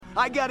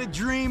I got a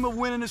dream of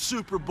winning a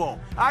Super Bowl.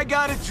 I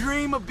got a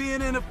dream of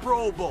being in a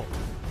Pro Bowl.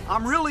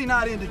 I'm really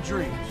not into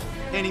dreams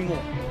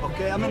anymore,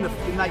 okay? I'm into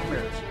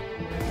nightmares.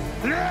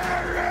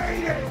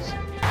 Raiders!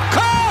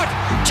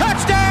 Caught!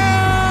 Touchdown!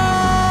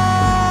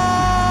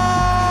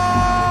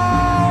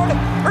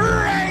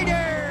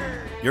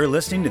 Raiders! You're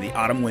listening to the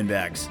Autumn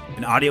Windbags,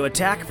 an audio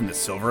attack from the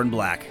Silver and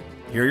Black.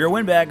 Here are your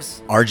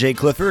windbags, RJ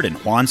Clifford and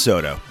Juan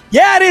Soto.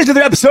 Yeah, it is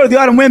another episode of the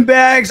Autumn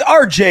Windbags.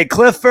 RJ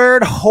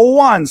Clifford,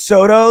 Juan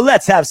Soto.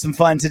 Let's have some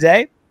fun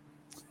today.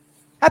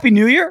 Happy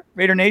New Year,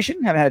 Raider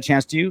Nation. Haven't had a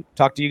chance to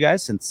talk to you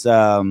guys since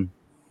New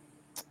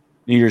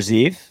Year's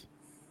Eve.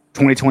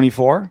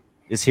 2024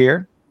 is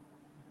here.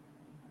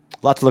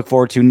 A lot to look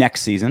forward to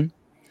next season.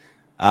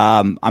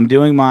 I'm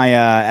doing my,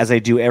 as I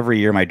do every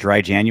year, my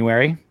dry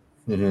January.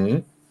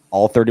 Mm-hmm.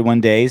 All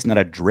 31 days, not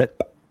a drip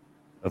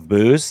of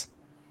booze.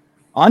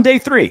 On day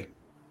 3.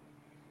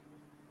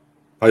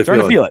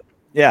 Starting to feel it.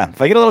 Yeah.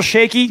 If I get a little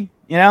shaky,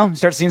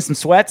 start seeing some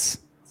sweats,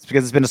 it's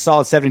because it's been a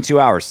solid 72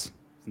 hours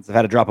since I've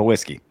had a drop of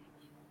whiskey.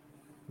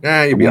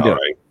 Nah, you'll be all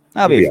right.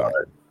 I'll be fine.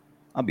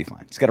 I'll be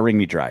fine. Just got to wring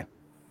me dry.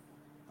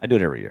 I do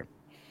it every year.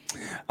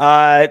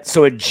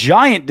 So a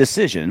giant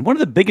decision, one of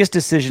the biggest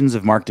decisions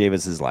of Mark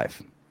Davis's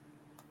life,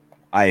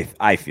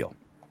 I feel,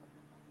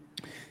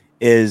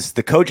 is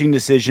the coaching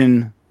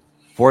decision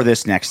for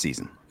this next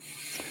season.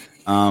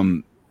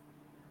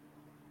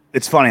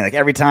 It's funny, like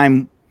every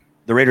time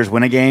the Raiders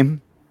win a game,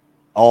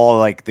 all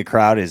like the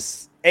crowd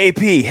is AP,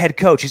 head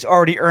coach. He's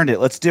already earned it.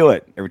 Let's do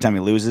it. Every time he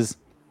loses,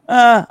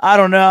 I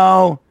don't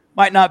know.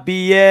 Might not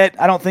be it.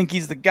 I don't think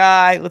he's the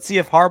guy. Let's see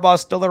if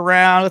Harbaugh's still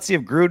around. Let's see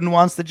if Gruden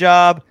wants the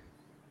job.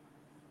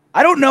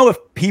 I don't know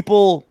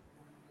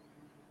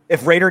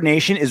if Raider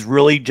Nation is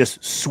really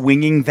just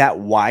swinging that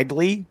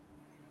widely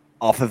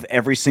off of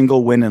every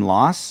single win and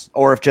loss,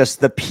 or if just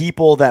the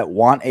people that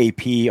want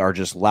AP are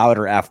just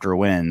louder after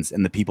wins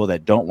and the people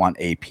that don't want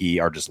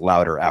AP are just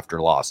louder after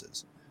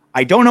losses.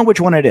 I don't know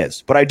which one it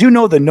is, but I do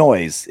know the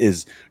noise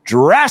is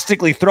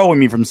drastically throwing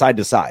me from side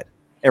to side.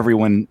 Every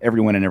win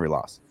and every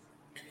loss.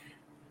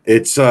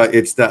 It's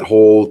that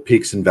whole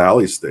peaks and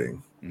valleys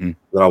thing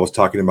that I was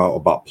talking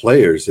about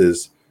players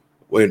is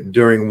when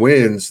during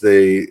wins,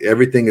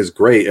 everything is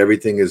great.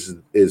 Everything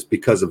is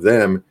because of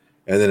them.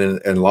 And then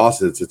in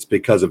losses, it's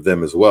because of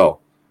them as well.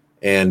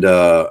 And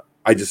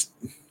I just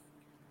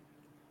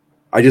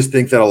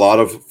think that a lot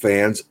of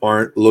fans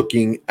aren't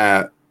looking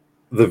at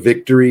the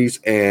victories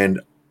and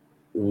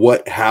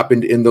what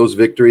happened in those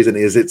victories, and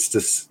is it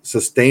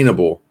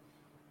sustainable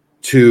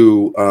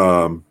to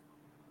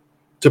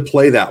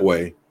play that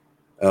way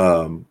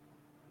and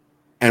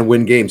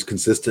win games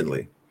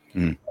consistently.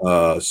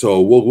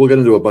 So we'll get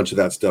into a bunch of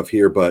that stuff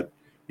here, but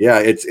yeah,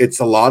 it's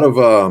a lot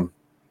of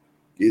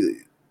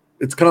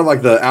it's kind of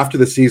like after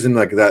the season,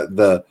 like that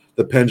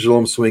the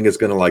pendulum swing is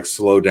going to like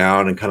slow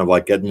down and kind of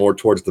like get more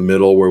towards the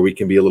middle where we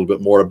can be a little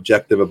bit more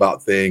objective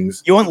about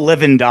things. You won't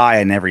live and die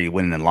in every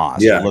win and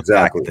loss. Yeah, you look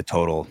exactly. back at the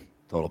total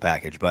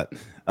package, but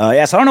so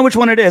I don't know which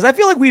one it is. I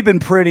feel like we've been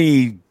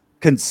pretty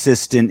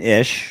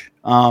consistent-ish.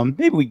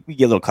 Maybe we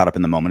get a little caught up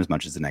in the moment as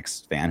much as the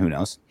next fan. Who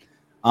knows?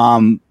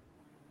 But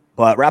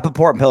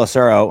Rappaport and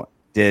Pelissero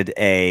did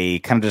a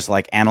kind of just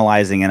like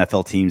analyzing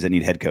NFL teams that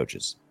need head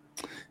coaches.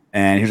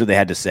 And here's what they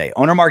had to say.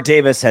 Owner Mark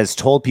Davis has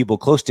told people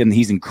close to him that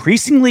he's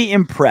increasingly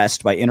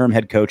impressed by interim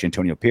head coach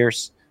Antonio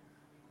Pierce,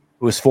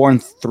 who was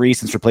 4-3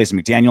 since replacing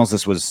McDaniels.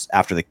 This was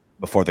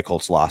before the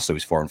Colts lost, so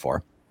he's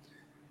 4-4.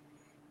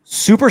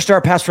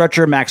 Superstar pass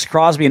rusher Max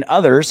Crosby and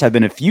others have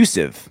been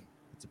effusive,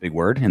 it's a big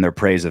word, in their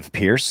praise of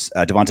Pierce.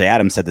 Devontae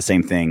Adams said the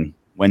same thing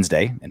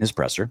Wednesday in his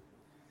presser.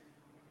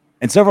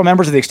 And several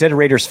members of the extended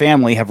Raiders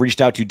family have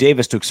reached out to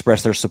Davis to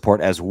express their support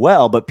as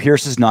well, but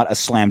Pierce is not a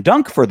slam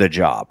dunk for the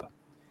job.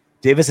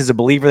 Davis is a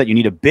believer that you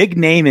need a big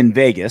name in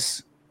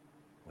Vegas,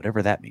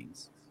 whatever that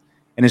means.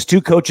 And his 2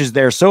 coaches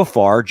there so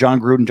far, John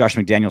Gruden and Josh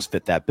McDaniels,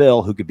 fit that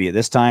bill. Who could be at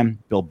this time?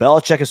 Bill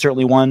Belichick is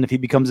certainly one if he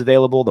becomes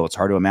available, though it's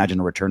hard to imagine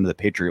a return to the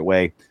Patriot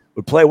way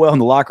would play well in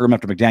the locker room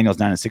after McDaniels'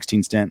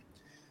 9-16 stint.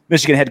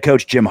 Michigan head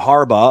coach Jim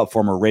Harbaugh, a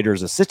former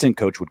Raiders assistant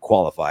coach, would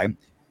qualify.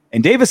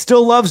 And Davis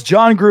still loves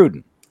John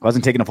Gruden, who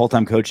hasn't taken a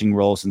full-time coaching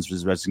role since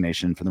his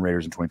resignation from the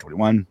Raiders in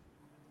 2021.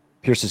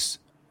 Pierce is,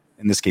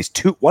 in this case,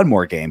 one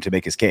more game to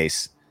make his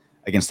case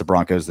against the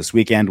Broncos this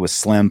weekend, with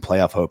slim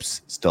playoff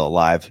hopes still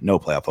alive. No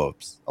playoff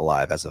hopes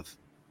alive as of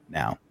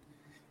now.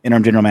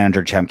 Interim general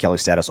manager Champ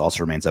Kelly's status also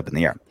remains up in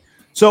the air.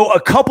 So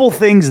a couple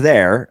things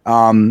there.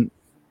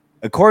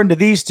 According to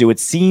these two, it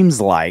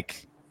seems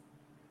like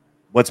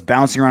what's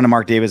bouncing around in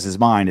Mark Davis's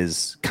mind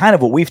is kind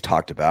of what we've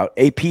talked about.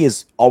 AP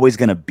is always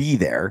going to be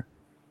there,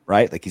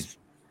 right? Like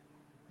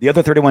the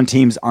other 31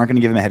 teams aren't going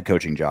to give him a head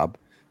coaching job.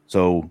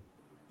 So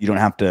you don't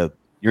have to,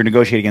 you're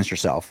negotiating against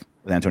yourself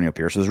with Antonio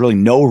Pierce. So there's really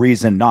no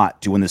reason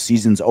not to, when the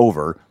season's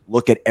over,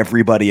 look at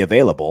everybody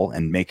available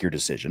and make your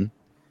decision.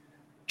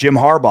 Jim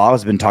Harbaugh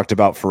has been talked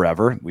about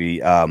forever.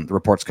 The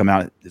reports come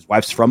out. His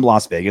wife's from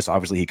Las Vegas.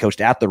 Obviously, he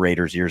coached at the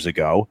Raiders years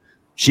ago.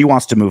 She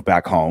wants to move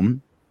back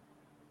home.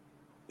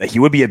 He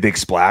would be a big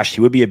splash.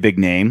 He would be a big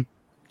name.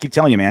 I keep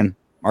telling you, man,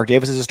 Mark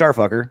Davis is a star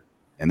fucker.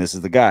 and this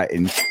is the guy.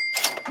 And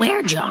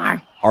Where,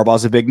 Jar?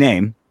 Harbaugh's a big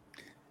name.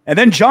 And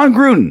then John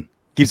Gruden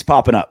keeps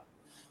popping up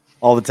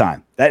all the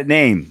time. That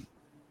name,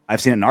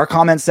 I've seen it in our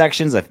comment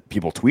sections.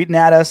 People tweeting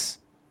at us.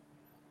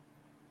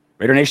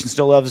 Raider Nation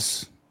still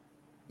loves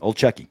old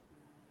Chucky.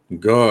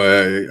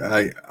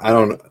 I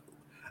don't know.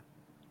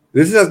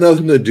 This has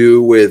nothing to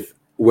do with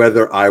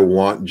whether I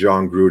want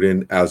John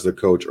Gruden as the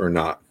coach or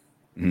not.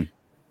 Mm-hmm.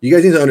 You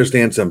guys need to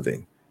understand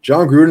something.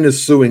 John Gruden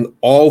is suing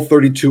all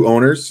 32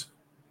 owners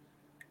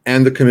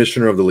and the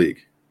commissioner of the league.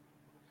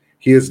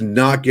 He is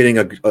not getting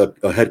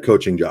a head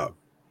coaching job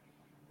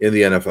in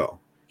the NFL.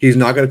 He's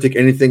not going to take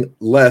anything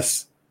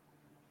less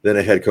than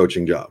a head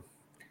coaching job.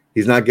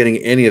 He's not getting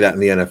any of that in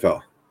the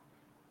NFL.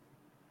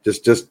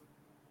 Just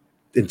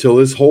until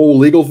this whole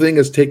legal thing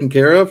is taken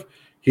care of,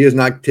 he is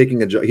not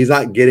taking a job. He's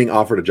not getting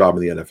offered a job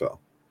in the NFL.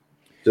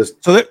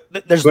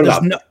 There's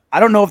no, I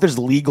don't know if there's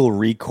legal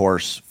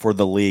recourse for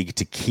the league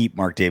to keep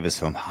Mark Davis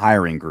from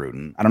hiring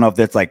Gruden. I don't know if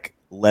that's like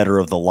letter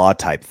of the law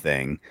type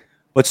thing,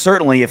 but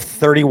certainly if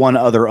 31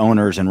 other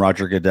owners and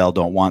Roger Goodell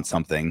don't want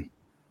something,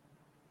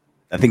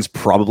 that thing's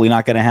probably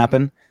not going to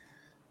happen.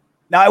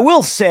 Now, I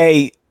will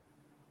say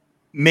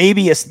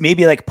maybe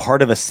like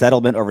part of a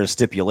settlement or a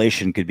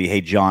stipulation could be,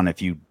 hey, John,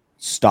 if you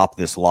stop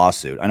this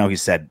lawsuit. I know he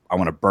said, I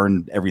want to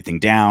burn everything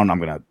down.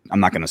 I'm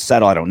not going to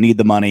settle. I don't need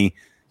the money.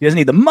 He doesn't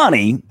need the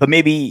money, but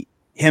maybe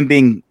him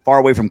being far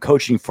away from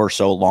coaching for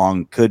so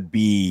long could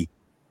be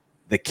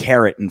the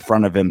carrot in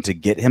front of him to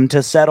get him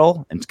to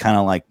settle and kind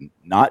of like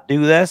not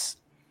do this.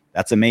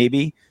 That's a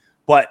maybe.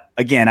 But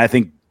again, I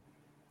think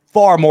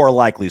far more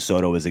likely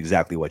Soto is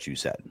exactly what you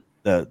said.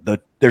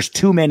 There's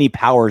too many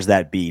powers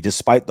that be,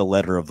 despite the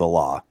letter of the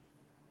law,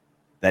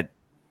 that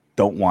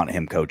don't want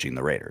him coaching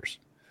the Raiders.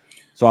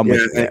 So I'm with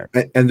you there.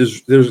 And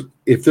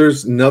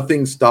there's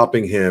nothing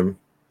stopping him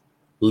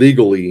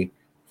legally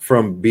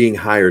from being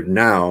hired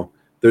now,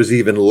 there's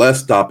even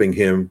less stopping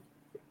him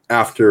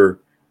after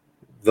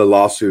the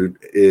lawsuit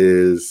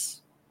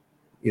is,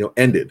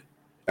 ended.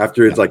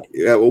 After it's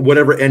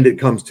whatever end it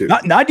comes to.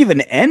 Not even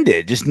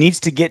ended, just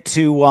needs to get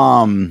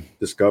to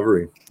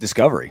discovery.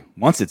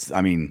 Once it's,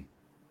 and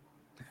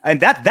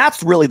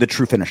that's really the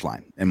true finish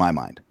line in my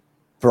mind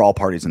for all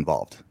parties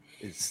involved.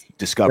 Is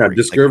discovery. Yeah,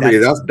 discovery.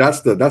 That's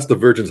the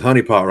virgin's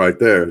honeypot right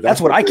there. That's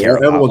what I care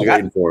about. Everyone's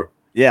waiting for.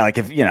 Yeah, like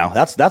if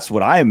that's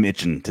what I'm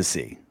itching to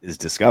see is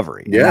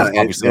discovery. And yeah, that's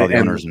obviously all the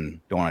owners don't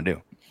want to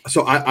do.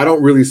 So I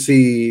don't really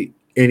see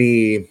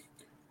any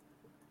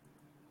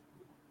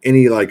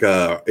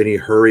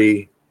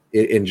hurry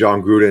in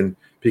John Gruden,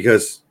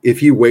 because if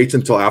he waits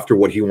until after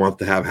what he wants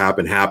to have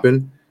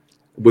happen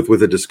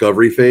with a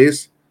discovery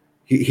phase,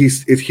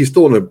 he's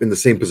still in the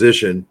same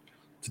position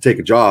to take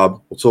a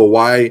job. So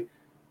why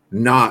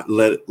not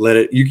let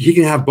it? He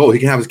can have both. He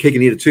can have his cake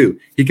and eat it too.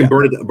 He can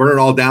burn it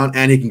all down,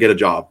 and he can get a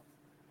job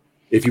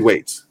if he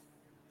waits.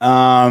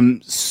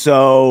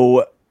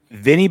 So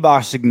Vinny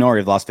Bonsignori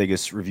of Las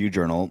Vegas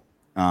Review-Journal.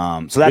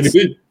 So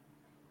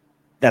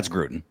that's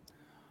Gruden.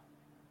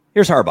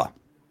 Here's Harbaugh.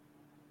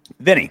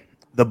 Vinny,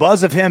 the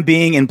buzz of him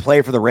being in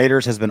play for the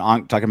Raiders has been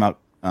talking about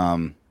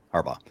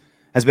Harbaugh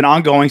has been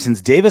ongoing since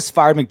Davis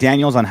fired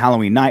McDaniels on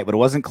Halloween night, but it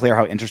wasn't clear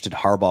how interested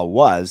Harbaugh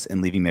was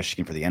in leaving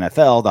Michigan for the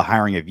NFL. The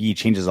hiring of Yee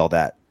changes all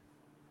that.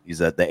 He's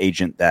the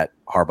agent that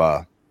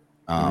Harbaugh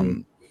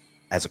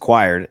has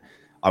acquired.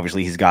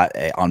 Obviously, he's got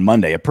on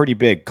Monday a pretty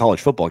big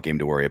college football game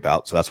to worry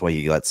about, so that's why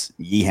he lets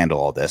Yee handle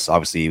all this.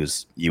 Obviously,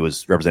 he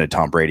was represented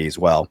Tom Brady as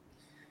well.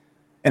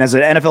 And as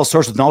an NFL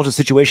source with knowledge of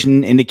the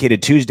situation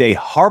indicated Tuesday,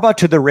 Harbaugh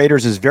to the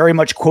Raiders is very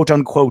much quote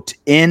unquote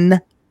in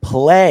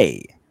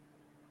play.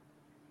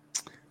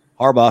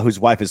 Harbaugh, whose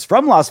wife is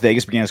from Las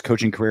Vegas, began his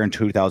coaching career in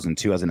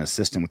 2002 as an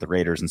assistant with the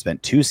Raiders and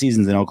spent 2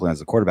 seasons in Oakland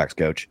as a quarterback's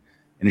coach.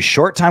 In a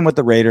short time with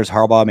the Raiders,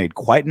 Harbaugh made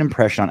quite an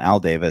impression on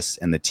Al Davis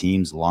and the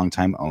team's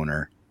longtime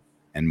owner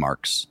and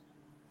Mark's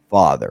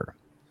father.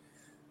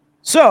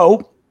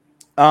 So,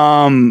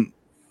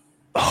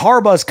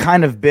 Harbaugh's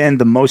kind of been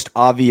the most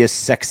obvious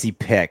sexy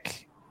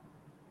pick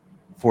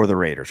for the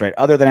Raiders, right?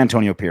 Other than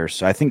Antonio Pierce.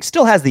 So I think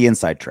still has the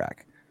inside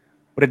track.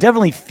 But it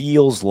definitely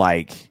feels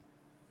like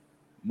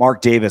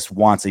Mark Davis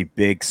wants a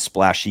big,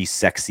 splashy,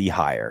 sexy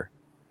hire,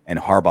 and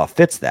Harbaugh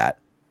fits that.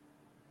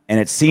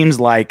 And it seems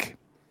like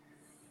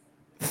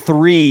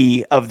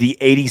 3 of the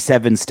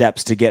 87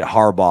 steps to get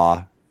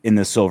Harbaugh in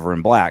the silver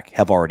and black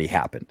have already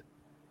happened.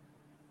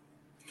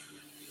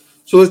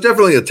 So there's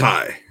definitely a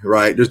tie,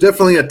 right? There's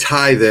definitely a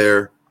tie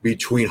there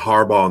between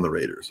Harbaugh and the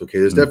Raiders. Okay,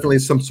 there's definitely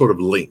some sort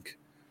of link.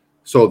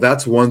 So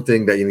that's one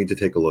thing that you need to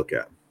take a look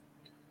at.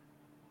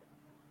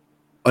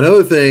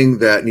 Another thing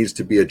that needs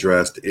to be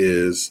addressed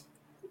is,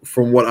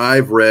 from what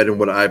I've read and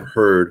what I've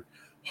heard,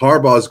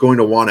 Harbaugh is going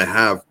to want to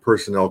have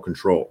personnel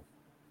control.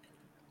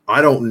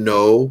 I don't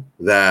know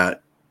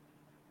that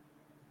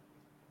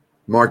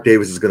Mark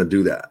Davis is going to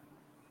do that.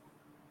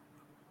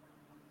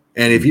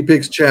 And if he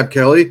picks Champ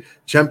Kelly's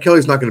not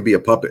going to be a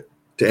puppet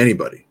to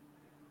anybody.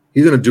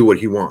 He's going to do what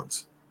he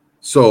wants.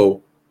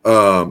 So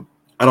I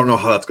don't know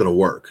how that's going to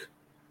work.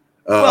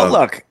 Well,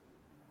 look,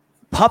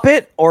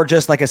 puppet or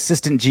just like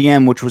assistant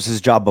GM, which was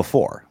his job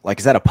before? Like,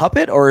 is that a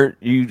puppet or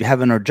you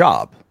having a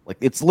job? Like,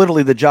 it's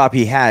literally the job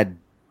he had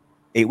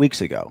 8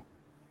 weeks ago.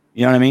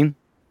 You know what I mean?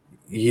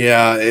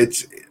 Yeah,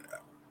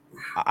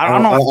 I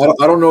don't know.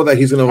 I don't know that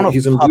he's gonna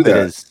do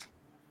that.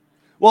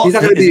 Well, he's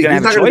not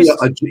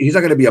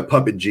gonna be a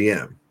puppet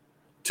GM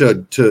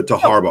to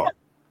Harbaugh.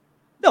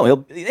 No,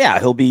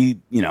 he'll be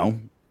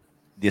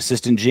the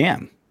assistant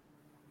GM.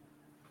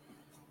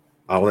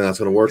 I don't think that's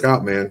gonna work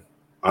out, man.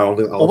 I don't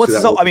think.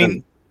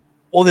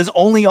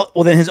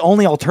 Then his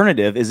only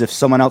alternative is if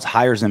someone else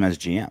hires him as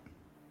GM,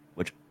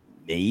 which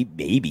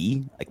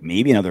maybe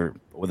another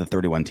with the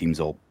 31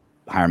 teams will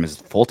hire him as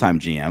full-time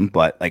GM,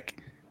 but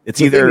like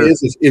it's either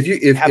if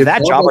you have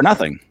that job or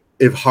nothing.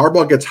 If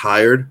Harbaugh gets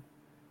hired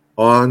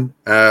on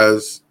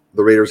as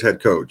the Raiders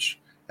head coach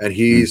and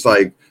he's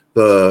like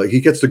he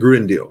gets the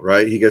Gruden deal,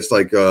 right? He gets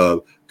like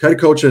head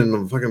coach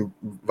and fucking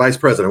vice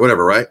president,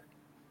 whatever, right?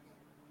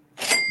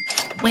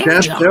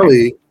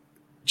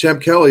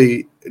 Champ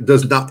Kelly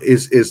does not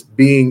there's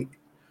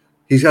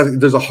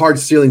a hard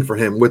ceiling for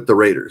him with the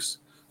Raiders.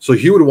 So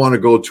he would want to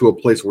go to a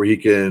place where he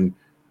can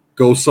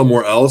go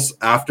somewhere else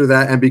after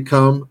that and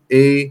become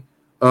a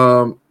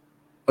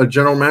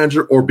general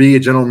manager or be a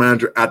general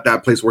manager at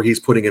that place where he's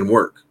putting in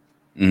work.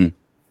 Mm.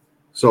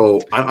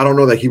 So I don't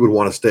know that he would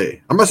want to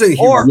stay. I'm not saying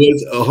he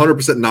was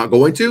 100% not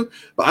going to,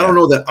 but I don't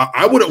know that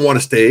I wouldn't want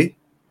to stay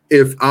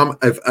if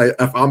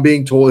I'm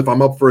being told if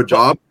I'm up for a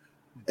job.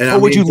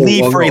 But would you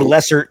leave for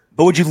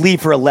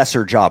a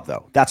lesser job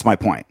though? That's my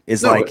point.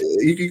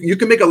 You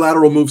can make a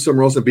lateral move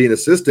somewhere else and be an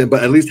assistant,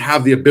 but at least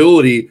have the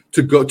ability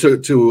to go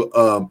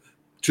to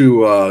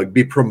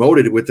be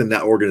promoted within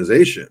that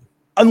organization.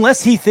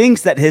 Unless he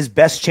thinks that his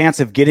best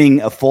chance of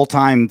getting a full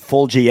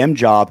GM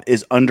job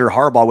is under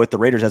Harbaugh with the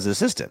Raiders as an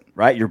assistant,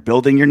 right? You're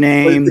building your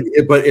name.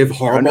 But if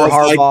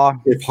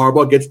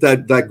Harbaugh gets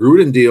that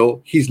Gruden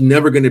deal, he's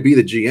never going to be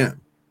the GM.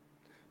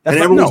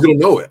 Everyone's going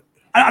to know it.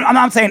 I'm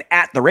not saying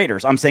at the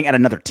Raiders. I'm saying at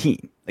another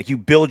team. Like you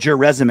build your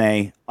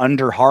resume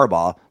under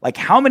Harbaugh. Like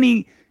how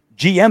many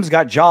GMs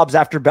got jobs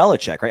after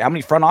Belichick, right? How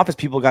many front office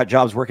people got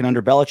jobs working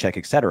under Belichick,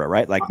 et cetera,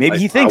 right? Like maybe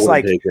he thinks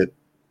like,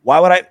 why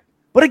would I?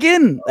 But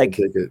again, like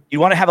you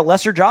want to have a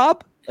lesser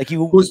job? Like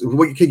you're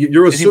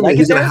assuming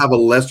he's going to have a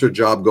lesser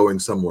job going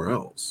somewhere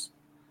else.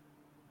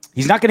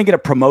 He's not going to get a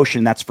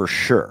promotion, that's for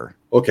sure.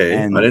 Okay,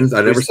 and I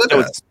never said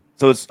that.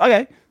 So it's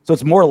okay. So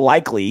it's more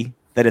likely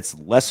that it's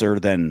lesser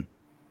than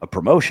a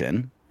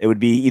promotion. It would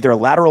be either a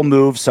lateral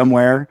move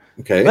somewhere.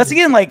 Okay, that's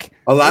again like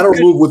a lateral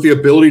move with the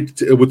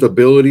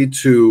ability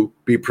to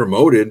be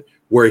promoted.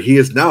 Where he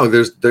is now,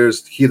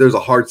 there's a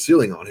hard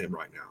ceiling on him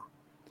right now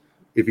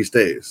if he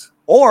stays.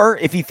 Or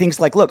if he thinks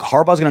like, look,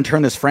 Harbaugh's going to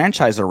turn this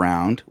franchise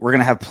around. We're going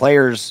to have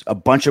a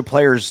bunch of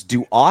players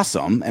do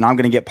awesome, and I'm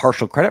going to get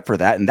partial credit for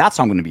that. And that's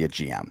how I'm going to be a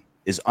GM,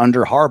 is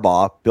under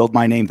Harbaugh, build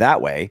my name that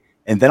way,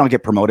 and then I'll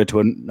get promoted to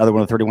another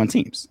one of the 31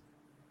 teams.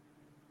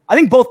 I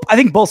think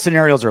both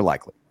scenarios are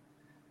likely.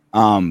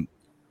 And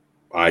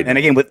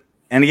again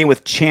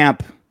with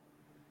Champ,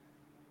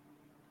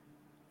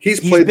 he's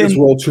played this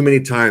role too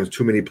many times,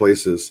 too many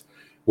places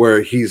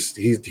where he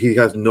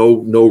has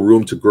no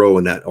room to grow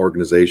in that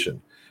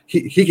organization.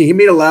 He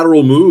made a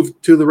lateral move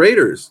to the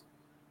Raiders,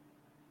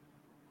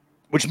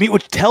 which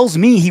tells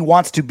me he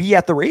wants to be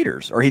at the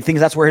Raiders, or he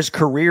thinks that's where his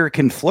career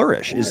can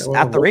flourish is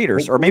at the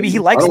Raiders, or maybe he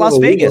likes Las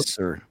Vegas,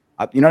 or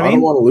you know what I mean. I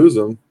don't want to lose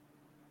him.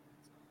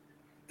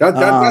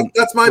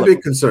 That's my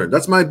big concern.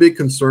 That's my big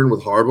concern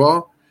with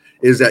Harbaugh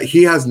is that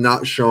he has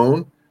not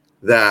shown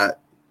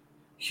that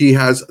he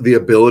has the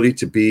ability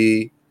to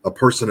be a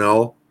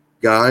personnel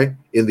guy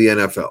in the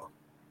NFL.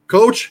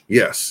 Coach,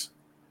 yes.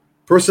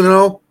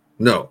 Personnel,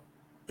 no.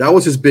 That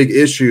was his big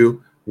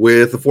issue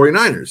with the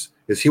 49ers,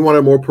 is he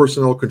wanted more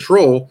personnel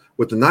control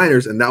with the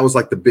Niners, and that was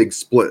like the big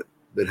split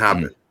that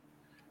happened.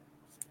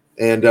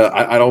 And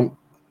I don't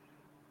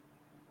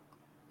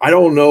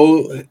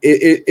know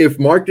if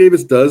Mark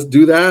Davis does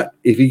do that,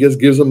 if he just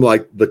gives him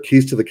like the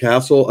keys to the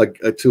castle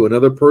to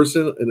another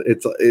person, and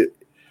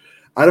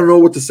I don't know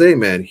what to say,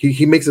 man.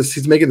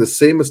 He's making the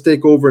same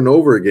mistake over and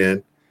over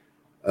again.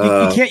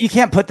 You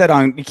can't put that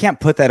on. You can't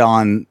put that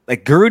on.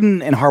 Like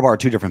Gruden and Harbaugh are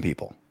two different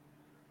people.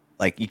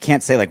 Like you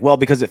can't say like, well,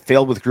 because it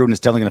failed with Gruden, it's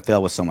definitely going to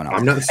fail with someone else.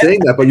 I'm not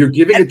saying that, but you're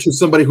giving it to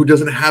somebody who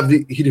doesn't have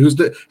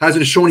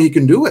hasn't shown he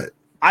can do it.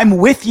 I'm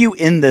with you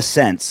in the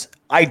sense.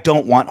 I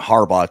don't want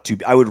Harbaugh to.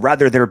 I would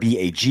rather there be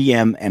a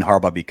GM and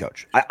Harbaugh be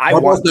coach.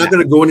 Harbaugh's not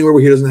going to go anywhere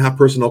where he doesn't have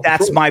personnel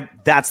control.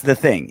 That's the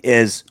thing.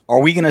 Is are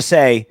we going to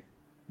say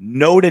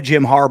no to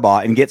Jim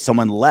Harbaugh and get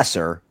someone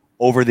lesser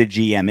over the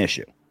GM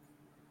issue?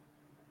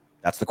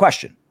 That's the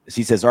question.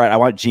 He says, all right, I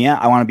want GM.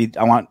 I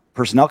want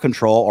personnel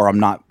control, or I'm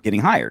not getting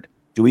hired.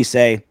 Do we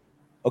say,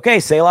 okay,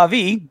 c'est la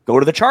vie, go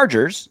to the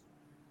Chargers,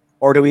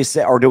 or do we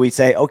say,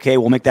 okay,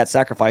 we'll make that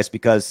sacrifice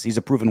because he's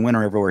a proven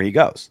winner everywhere he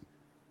goes?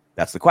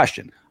 That's the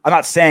question. I'm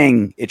not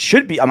saying it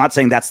should be. I'm not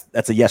saying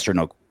that's a yes or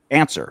no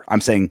answer.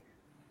 I'm saying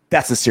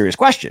that's a serious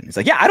question. It's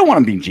like, yeah, I don't want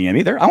him being GM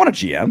either. I want a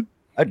GM.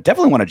 I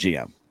definitely want a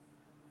GM.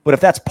 But if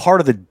that's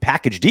part of the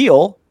package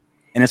deal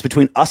and it's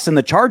between us and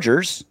the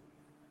Chargers,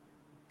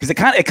 Because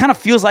it kind of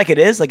feels like it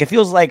is. Like it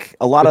feels like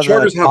a lot the of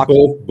Chargers have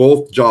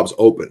both jobs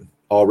open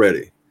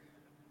already.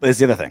 But it's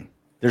the other thing.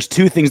 There's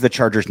two things the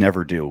Chargers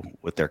never do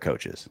with their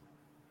coaches: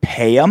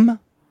 pay them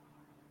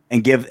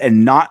and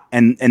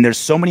and there's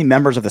so many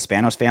members of the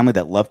Spanos family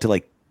that love to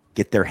like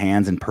get their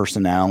hands in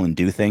personnel and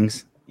do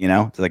things. You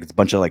know, so like it's a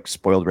bunch of like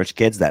spoiled rich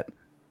kids that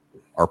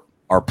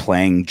are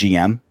playing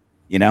GM.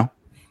 You know,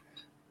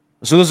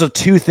 so those are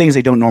two things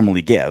they don't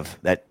normally give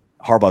that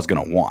Harbaugh's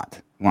going to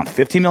want. They want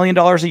 $15 million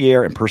a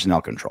year and personnel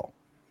control.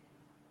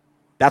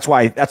 That's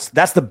why that's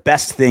the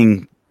best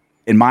thing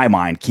in my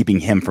mind, keeping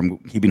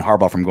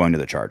Harbaugh from going to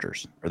the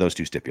Chargers, or those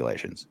two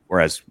stipulations.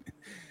 Whereas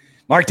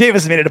Mark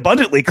Davis made it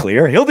abundantly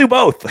clear he'll do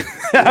both.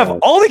 Have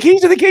all the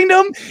keys to the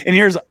kingdom, and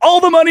here's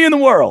all the money in the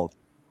world.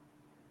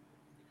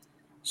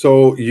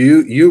 So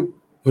you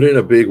put in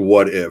a big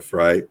what if,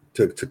 right?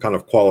 To kind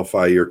of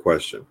qualify your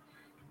question.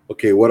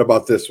 Okay, what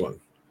about this one?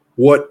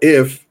 What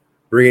if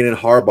bringing in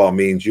Harbaugh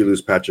means you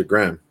lose Patrick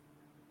Graham?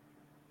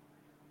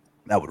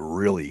 That would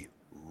really,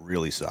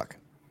 really suck.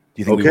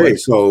 Do you think? Okay,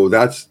 so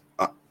that's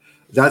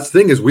the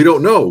thing is we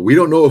don't know. We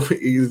don't know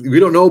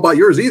about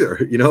yours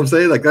either. You know what I'm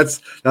saying? Like that's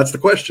the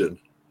question.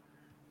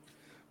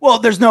 Well,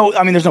 there's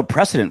no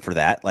precedent for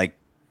that. Like,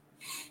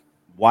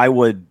 why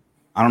would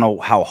I don't know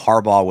how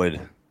Harbaugh would.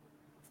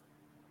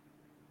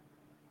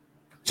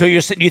 So do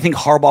you think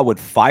Harbaugh would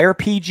fire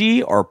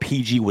PG or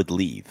PG would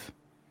leave?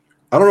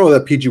 I don't know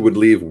that PG would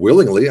leave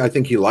willingly. I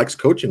think he likes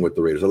coaching with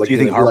the Raiders. Do you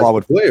think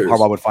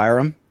Harbaugh would fire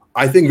him?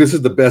 I think this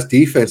is the best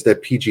defense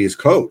that PG has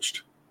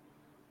coached.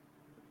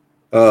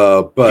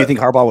 But do you think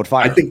Harbaugh would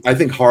fire? I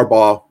think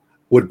Harbaugh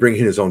would bring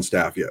in his own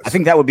staff. Yes, I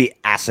think that would be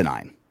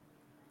asinine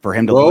for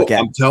him to look at.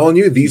 I'm telling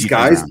you, these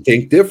guys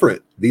think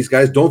different. These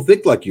guys don't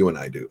think like you and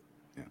I do.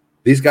 Yeah.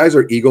 These guys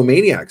are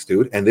egomaniacs,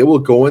 dude, and they will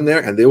go in there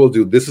and they will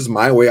do. This is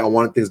my way. I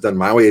want things done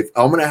my way. If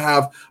I'm going to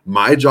have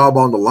my job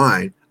on the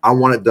line, I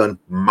want it done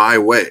my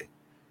way.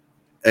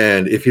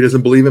 And if he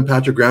doesn't believe in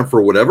Patrick Graham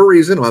for whatever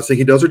reason, I'm not saying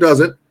he does or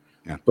doesn't,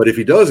 but if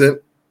he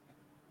doesn't,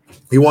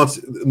 he wants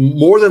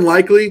more than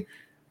likely.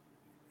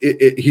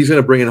 He's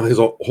going to bring in his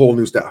whole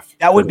new staff.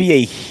 That would be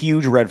a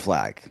huge red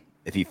flag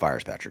if he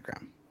fires Patrick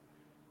Graham.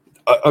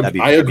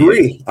 I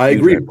agree.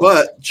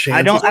 But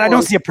I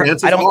don't see a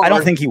I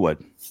don't think he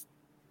would.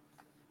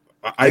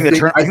 I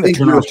think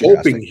you're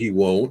hoping he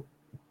won't,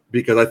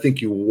 because I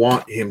think you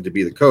want him to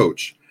be the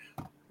coach.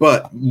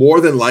 But more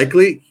than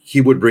likely,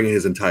 he would bring in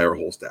his entire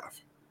whole staff.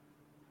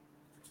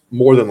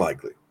 More than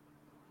likely.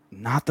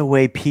 Not the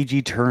way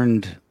PG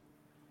turned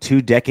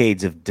 2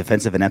 decades of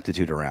defensive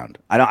ineptitude around.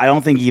 I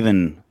don't think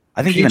even.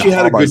 I think PG even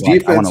had a good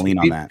defense. I want to lean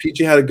on that.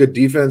 PG had a good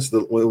defense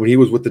when he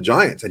was with the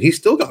Giants, and he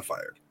still got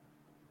fired.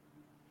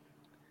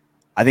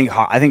 I think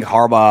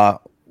Harbaugh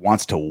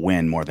wants to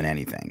win more than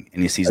anything,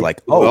 and he sees I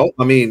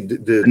mean,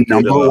 the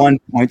number one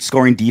point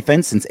scoring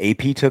defense since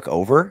AP took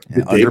over.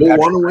 Did Dable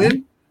want to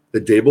win?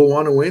 Did Dable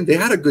want to win? They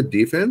had a good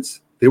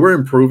defense. They were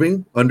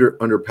improving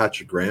under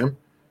Patrick Graham,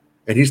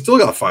 and he still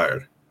got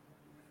fired.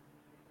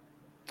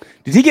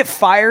 Did he get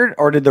fired,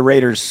 or did the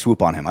Raiders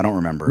swoop on him? I don't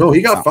remember. No,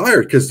 he got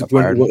fired because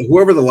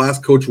whoever the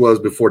last coach was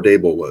before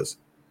Dable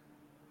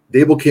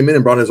came in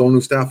and brought his own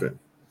new staff in.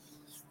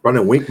 Brought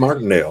in Wink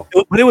Martindale.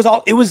 But it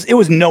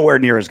was nowhere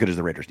near as good as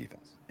the Raiders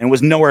defense, and it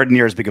was nowhere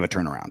near as big of a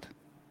turnaround.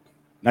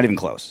 Not even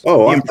close.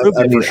 Oh, he improved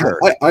it for sure.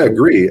 I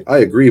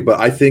agree,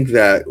 but I think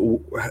that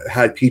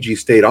had PG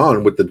stayed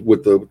on with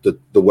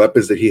the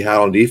weapons that he had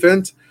on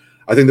defense,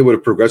 I think they would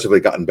have progressively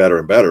gotten better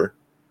and better.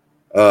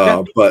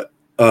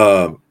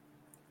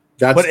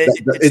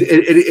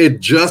 It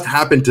just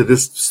happened to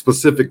this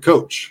specific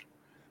coach.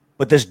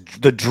 But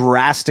the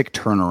drastic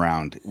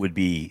turnaround would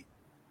be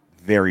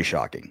very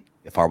shocking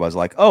if Harbaugh's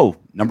like, oh,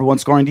 number one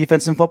scoring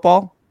defense in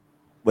football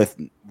with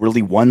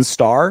really one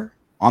star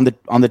on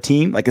the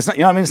team. Like, it's not,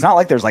 it's not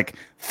like there's like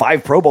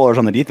 5 Pro Bowlers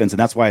on the defense and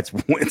that's why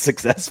it's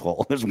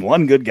successful. There's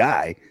one good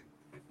guy,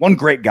 one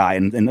great guy,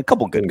 and a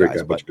couple good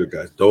guys. Good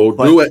guys. Don't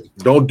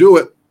do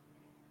it.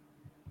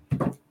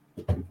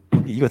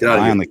 You with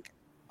the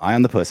eye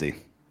on the pussy.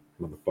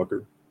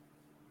 Motherfucker.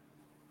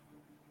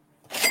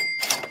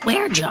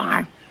 Where,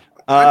 Jar?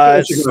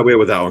 I should get away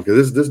with that one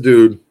because this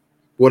dude,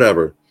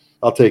 whatever.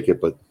 I'll take it,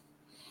 but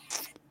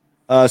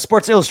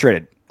Sports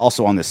Illustrated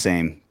also on the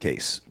same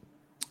case.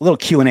 A little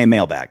Q&A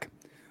mailbag.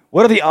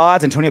 What are the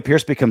odds Antonio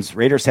Pierce becomes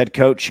Raiders head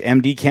coach?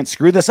 MD can't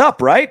screw this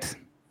up, right?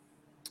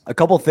 A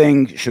couple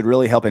things should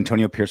really help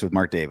Antonio Pierce with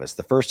Mark Davis.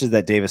 The first is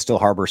that Davis still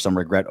harbors some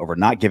regret over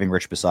not giving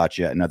Rich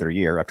Bisaccia another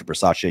year after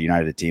Bisaccia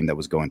united a team that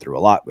was going through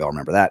a lot. We all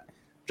remember that.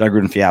 John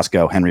Gruden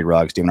fiasco, Henry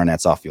Ruggs, Steven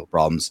Arnett's off-field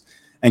problems,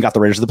 and got the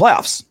Raiders to the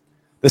playoffs.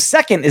 The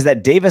second is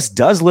that Davis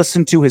does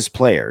listen to his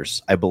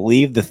players. I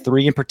believe the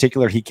 3 in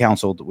particular he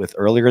counseled with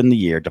earlier in the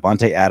year,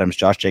 Devontae Adams,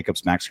 Josh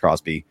Jacobs, Max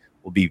Crosby,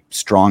 will be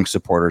strong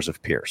supporters of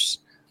Pierce.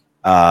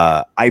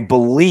 I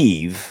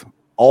believe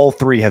all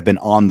 3 have been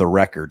on the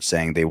record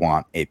saying they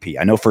want AP.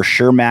 I know for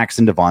sure Max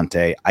and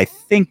Devontae. I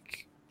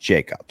think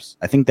Jacobs.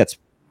 I think that's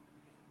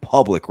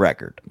public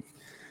record.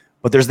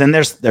 But there's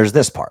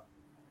this part.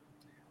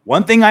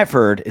 One thing I've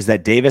heard is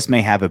that Davis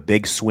may have a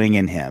big swing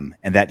in him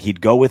and that he'd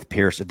go with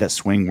Pierce if that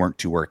swing weren't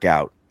to work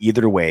out.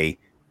 Either way,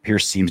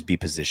 Pierce seems to be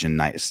positioned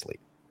nicely.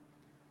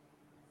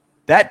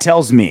 That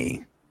tells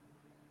me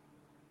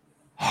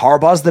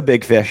Harbaugh's the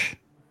big fish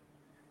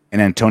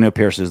and Antonio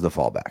Pierce is the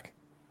fallback.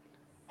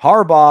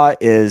 Harbaugh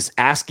is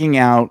asking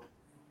out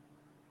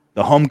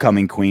the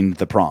homecoming queen at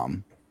the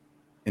prom.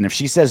 And if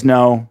she says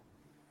no,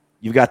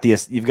 you've got the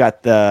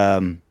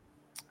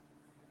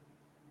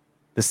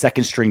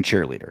second string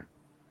cheerleader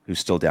who's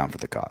still down for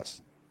the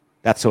cause.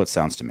 That's how it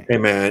sounds to me. Hey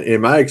man,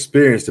 in my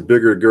experience, the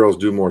bigger girls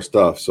do more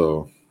stuff.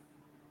 So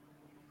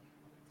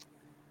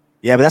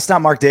yeah, but that's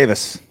not Mark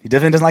Davis. He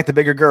definitely doesn't like the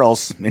bigger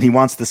girls, and he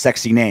wants the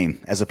sexy name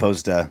as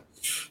opposed to.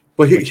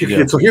 But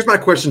so here's my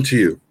question to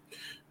you: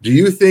 do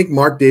you think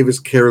Mark Davis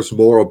cares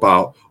more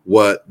about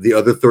what the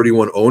other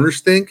 31 owners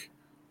think,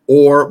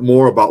 or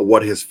more about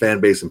what his fan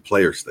base and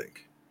players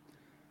think?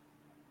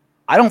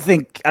 I don't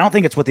think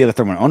it's what the other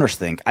 31 owners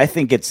think. I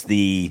think it's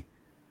the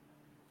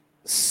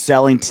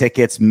selling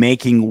tickets,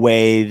 making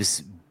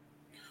waves.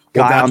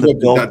 Well,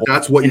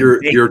 that's what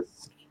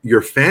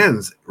your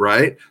fans,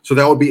 right? So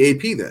that would be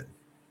AP then.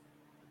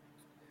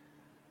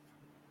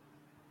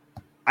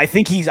 I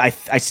think I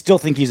still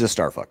think he's a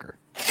star fucker.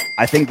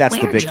 I think that's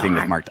the big thing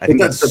with Mark. I think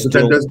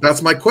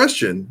that's my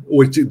question.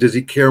 Does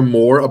he care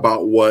more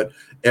about what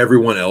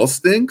everyone else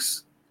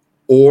thinks,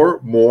 or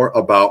more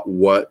about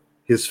what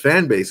his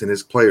fan base and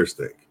his players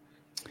think?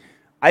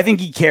 I think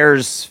he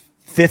cares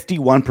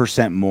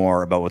 51%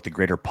 more about what the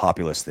greater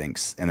populace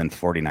thinks, and then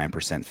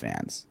 49%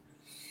 fans.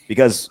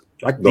 Because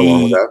I can go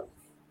along with that.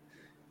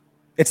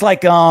 It's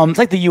like the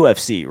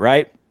UFC,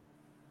 right?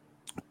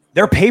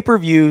 Their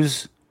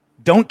pay-per-views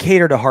don't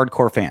cater to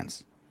hardcore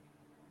fans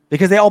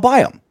because they all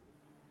buy them.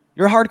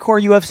 You're a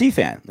hardcore UFC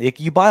fan. Like,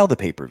 you buy all the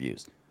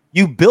pay-per-views.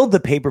 You build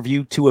the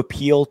pay-per-view to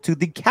appeal to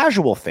the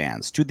casual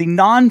fans, to the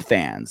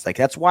non-fans. Like,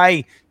 that's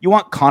why you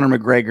want Conor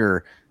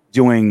McGregor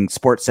doing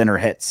SportsCenter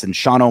hits and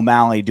Sean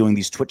O'Malley doing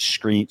these Twitch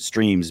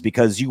streams,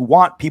 because you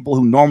want people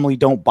who normally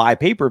don't buy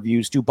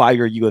pay-per-views to buy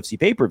your UFC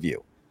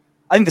pay-per-view.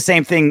 I think the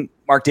same thing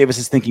Mark Davis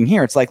is thinking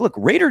here. It's like, look,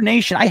 Raider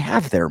Nation, I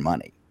have their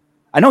money.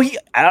 I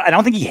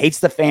don't think he hates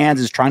the fans,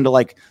 is trying to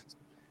like,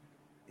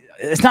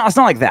 it's not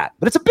like that,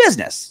 but it's a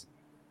business.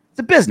 It's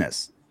a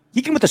business.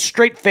 He can, with a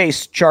straight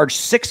face, charge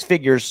 6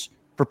 figures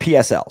for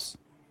PSLs.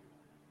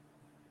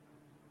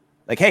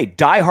 Like, hey,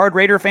 diehard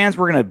Raider fans,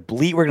 we're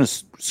gonna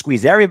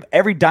squeeze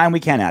every dime we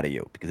can out of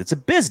you because it's a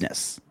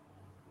business.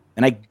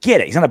 And I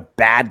get it. He's not a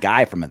bad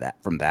guy from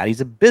that.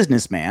 He's a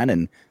businessman,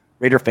 and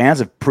Raider fans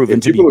have proven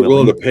to be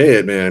willing to pay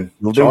it, man.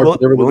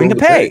 Willing to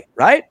pay,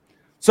 right?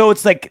 So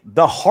it's like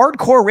the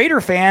hardcore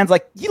Raider fans,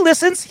 like, he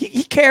listens,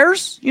 he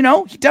cares, he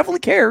definitely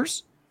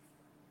cares.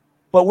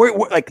 But we're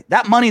like,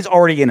 that money's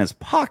already in his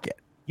pocket.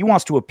 He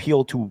wants to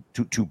appeal to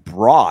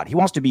broad. He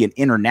wants to be an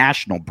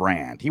international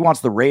brand. He wants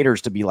the Raiders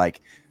to be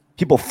like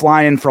people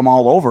flying in from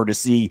all over to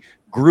see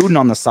Gruden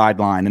on the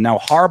sideline and now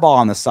Harbaugh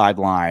on the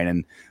sideline.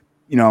 And,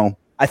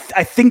 I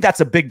think that's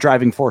a big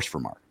driving force for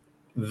Mark.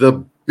 The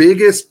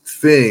biggest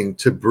thing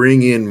to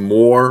bring in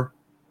more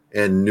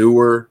and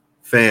newer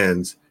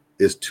fans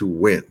is to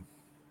win.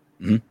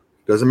 Mm-hmm.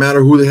 Doesn't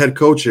matter who the head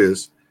coach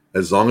is,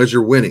 as long as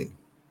you're winning.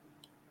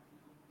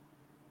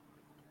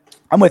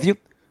 I'm with you.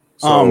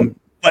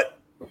 But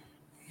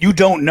you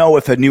don't know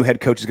if a new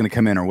head coach is going to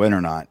come in or win or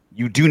not.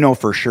 You do know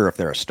for sure if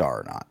they're a star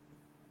or not,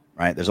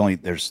 right?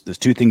 There's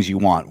 2 things you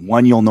want.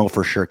 One, you'll know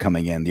for sure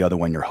coming in. The other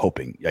one, you're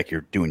hoping, like,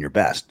 you're doing your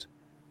best.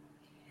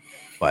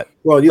 But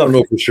you don't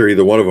know for sure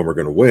either one of them are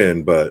going to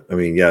win. But I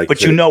mean, yeah.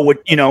 But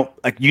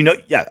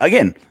yeah.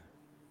 Again,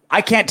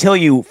 I can't tell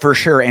you for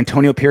sure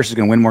Antonio Pierce is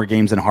going to win more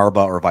games than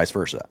Harbaugh or vice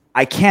versa.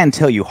 I can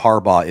tell you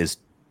Harbaugh is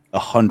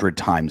 100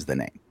 times the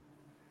name.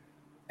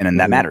 And then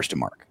that matters to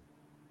Mark.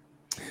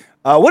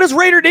 What does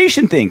Raider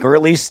Nation think? Or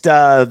at least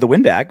the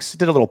Windbags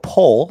did a little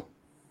poll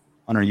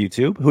on our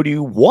YouTube. Who do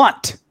you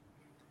want?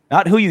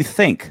 Not who you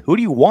think. Who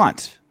do you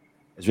want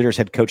as Raiders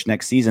head coach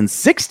next season?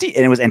 60,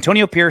 and it was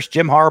Antonio Pierce,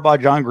 Jim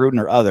Harbaugh, John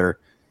Gruden, or other.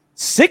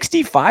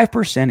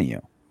 65% of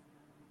you.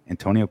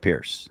 Antonio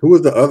Pierce. Who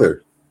was the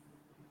other?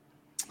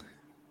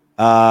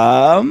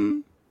 I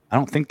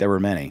don't think there were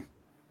many.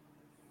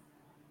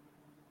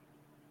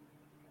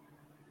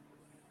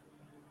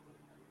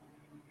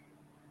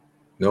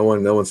 No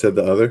one said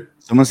the other?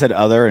 Someone said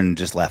other and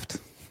just left.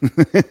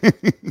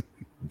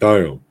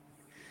 Damn.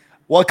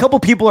 Well, a couple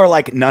people are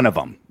like none of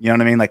them. You know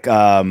what I mean? Like,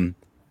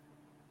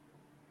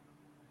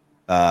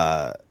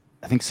 I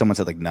think someone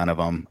said like none of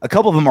them. A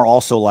couple of them are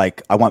also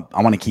like, I want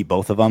to keep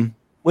both of them,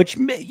 which,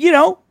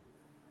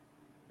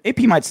 AP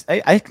might,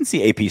 I can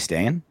see AP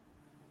staying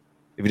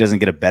if he doesn't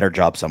get a better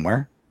job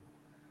somewhere.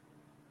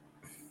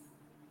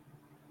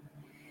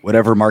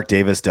 Whatever Mark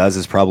Davis does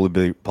is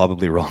probably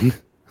wrong.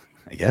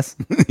 I guess.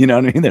 You know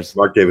what I mean? There's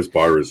Mark Davis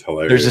Barber is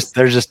hilarious.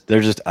 There's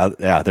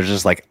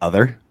just like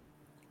other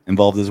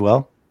involved as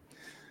well.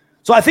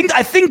 So I think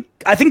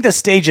the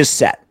stage is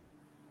set.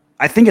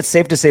 I think it's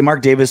safe to say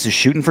Mark Davis is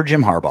shooting for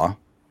Jim Harbaugh.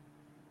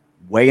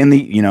 Weighing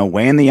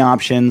the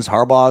options.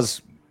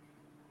 Harbaugh's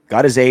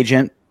got his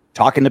agent.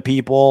 talking to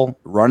people,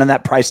 running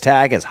that price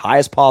tag as high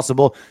as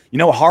possible. You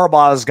know,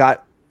 Harbaugh's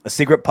got a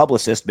secret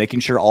publicist making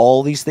sure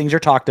all these things are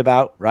talked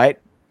about, right?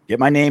 Get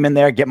my name in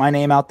there, get my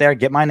name out there,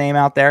 get my name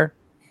out there.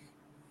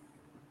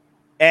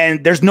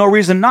 And there's no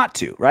reason not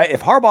to, right?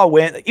 If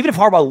Harbaugh even if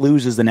Harbaugh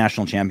loses the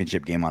national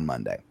championship game on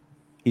Monday,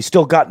 he's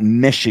still got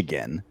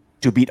Michigan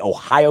to beat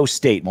Ohio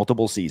State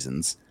multiple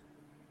seasons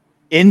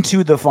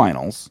into the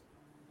finals.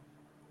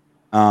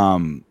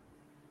 And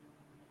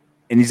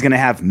he's going to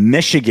have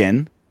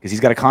Michigan because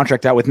he's got a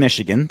contract out with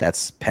Michigan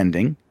that's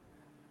pending.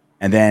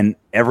 And then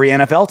every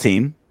NFL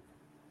team,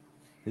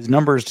 his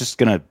number is just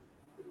going to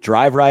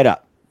drive right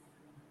up.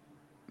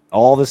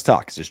 All this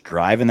talk is just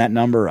driving that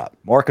number up.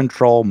 More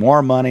control,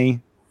 more money.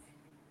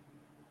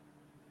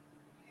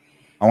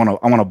 I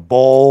want a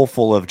bowl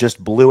full of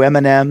just blue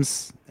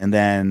M&Ms and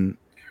then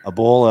a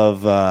bowl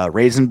of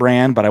Raisin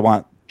Bran, but I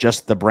want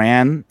just the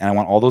bran, and I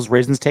want all those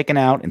raisins taken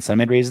out and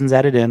Sun-Maid raisins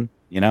added in,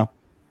 you know?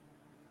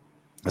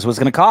 That's what it's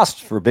going to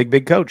cost for a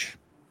big coach.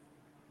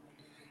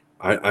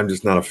 I'm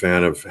just not a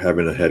fan of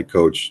having a head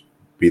coach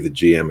be the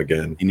GM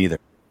again. Me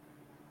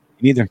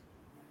neither.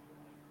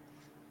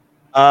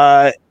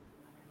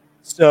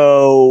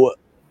 So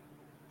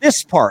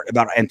this part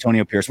about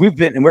Antonio Pierce, we're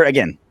big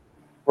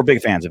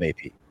fans of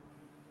AP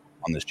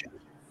on this channel.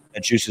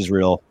 That juice is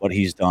real. What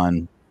he's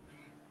done,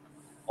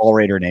 all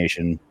Raider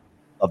Nation,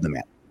 love the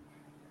man.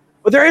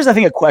 But there is, I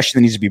think, a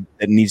question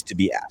that needs to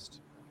be asked.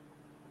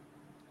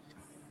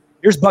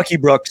 Here's Bucky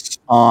Brooks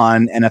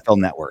on NFL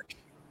Network,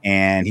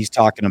 and he's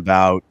talking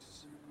about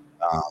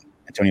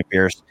Antonio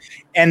Pierce.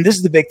 And this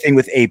is the big thing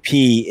with AP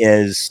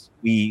is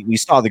we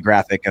saw the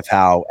graphic of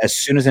how as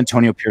soon as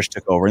Antonio Pierce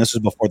took over, and this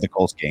was before the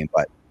Colts game,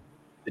 but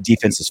the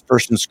defense is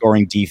first in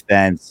scoring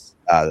defense.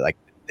 Like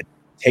the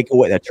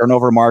takeaway, the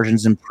turnover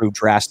margins improved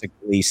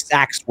drastically.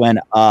 Sacks went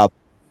up.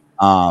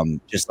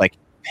 Just like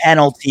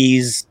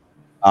penalties,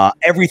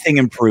 everything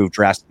improved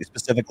drastically,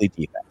 specifically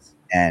defense.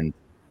 And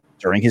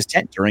during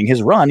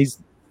his run, he's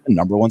the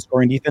number one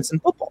scoring defense in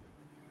football.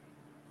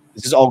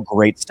 This is all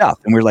great stuff.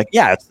 And we're like,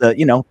 yeah, it's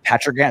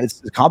Patrick Graham.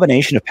 It's the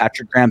combination of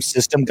Patrick Graham's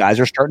system. Guys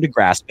are starting to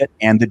grasp it,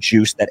 and the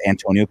juice that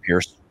Antonio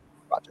Pierce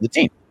brought to the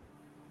team.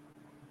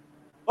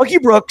 Bucky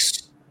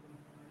Brooks,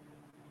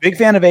 big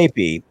fan of AP,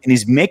 and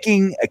he's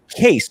making a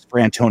case for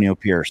Antonio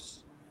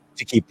Pierce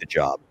to keep the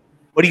job.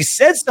 But he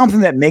said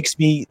something that makes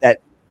me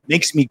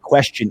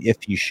question if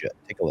he should.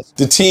 Take a listen.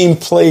 The team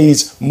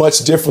plays much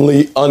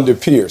differently under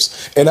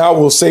Pierce. And I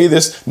will say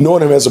this,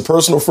 knowing him as a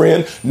personal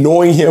friend,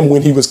 knowing him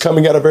when he was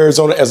coming out of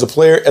Arizona as a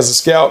player, as a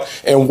scout,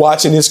 and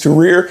watching his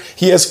career,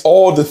 he has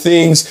all the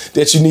things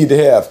that you need to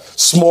have.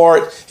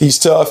 Smart, he's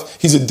tough,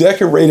 he's a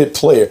decorated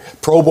player,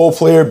 Pro Bowl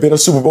player, been a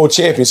Super Bowl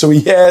champion. So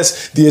he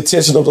has the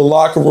attention of the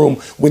locker room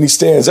when he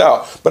stands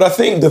out. But I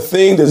think the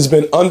thing that has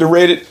been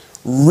underrated,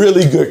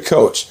 really good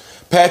coach.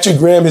 Patrick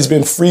Graham has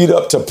been freed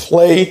up to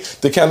play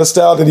the kind of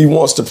style that he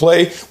wants to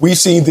play. We've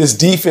seen this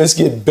defense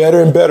get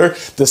better and better.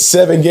 The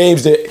 7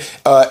 games that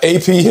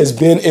AP has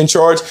been in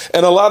charge,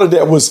 and a lot of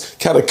that was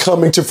kind of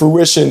coming to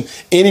fruition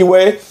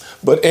anyway.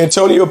 But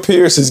Antonio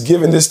Pierce has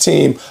given this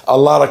team a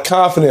lot of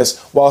confidence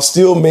while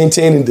still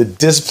maintaining the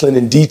discipline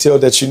and detail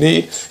that you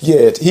need.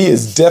 Yeah, he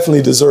is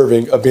definitely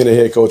deserving of being a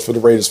head coach for the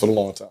Raiders for a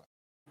long time.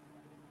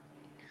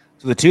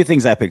 So the two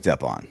things I picked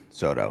up on,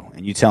 Soto,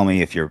 and you tell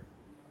me if you're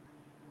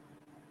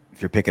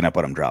picking up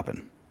what I'm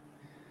dropping.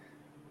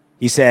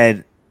 He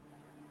said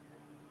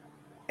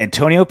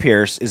Antonio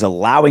Pierce is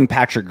allowing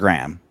Patrick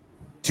Graham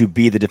to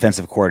be the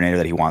defensive coordinator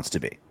that he wants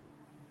to be.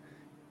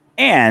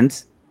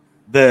 And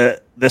the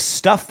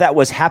stuff that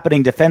was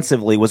happening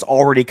defensively was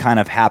already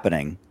kind of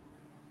happening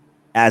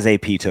as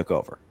AP took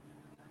over.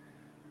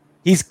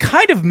 He's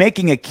kind of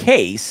making a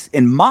case,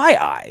 in my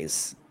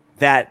eyes,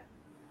 that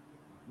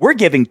we're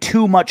giving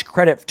too much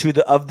credit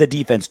of the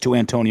defense to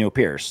Antonio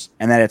Pierce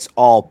and that it's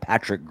all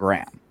Patrick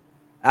Graham.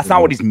 That's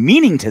not what he's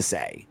meaning to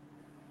say,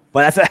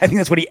 but I think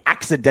that's what he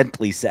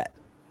accidentally said.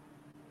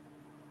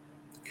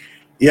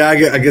 Yeah,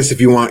 I guess if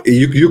you want,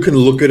 you can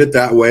look at it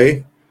that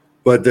way,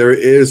 but there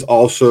is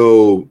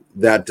also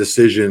that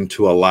decision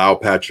to allow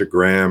Patrick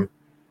Graham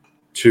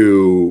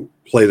to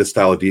play the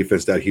style of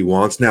defense that he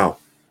wants. Now,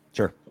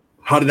 sure.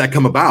 How did that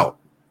come about?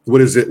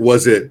 What is it?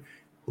 Was it,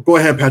 go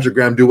ahead, Patrick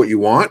Graham, do what you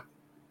want?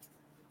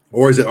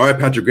 Or is it, all right,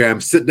 Patrick Graham,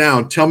 sit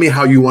down, tell me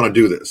how you want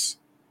to do this?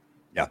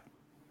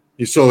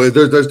 So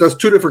there's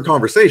two different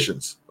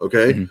conversations,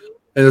 okay? Mm-hmm. And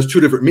there's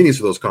two different meanings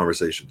to those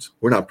conversations.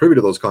 We're not privy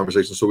to those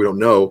conversations, so we don't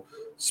know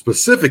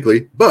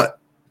specifically, but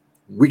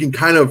we can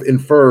kind of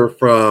infer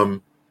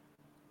from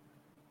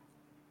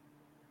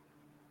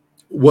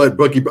what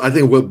Bucky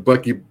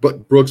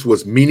Brooks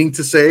was meaning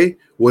to say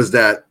was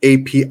that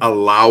AP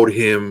allowed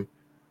him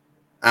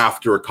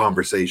after a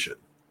conversation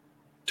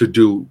to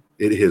do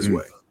it his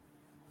way.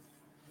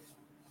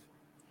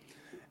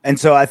 And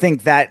so I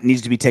think that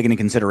needs to be taken into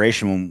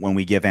consideration when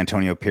we give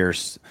Antonio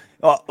Pierce,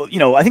 I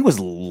think it was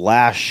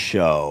last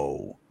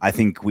show. I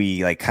think we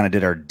kind of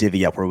did our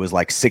divvy up where it was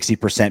like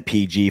 60%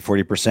 PG,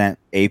 40%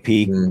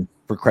 AP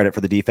for credit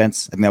for the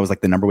defense. I think that was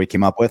the number we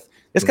came up with.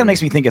 This kind of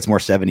makes me think it's more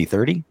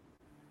 70-30,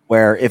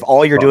 where if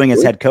all you're doing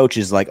as head coach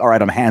is like, all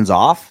right, I'm hands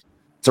off,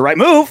 it's the right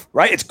move,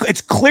 right?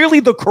 It's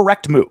clearly the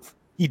correct move.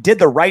 He did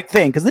the right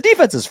thing because the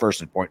defense is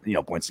first in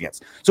points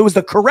against. So it was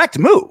the correct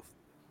move.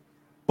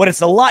 But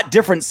it's a lot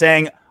different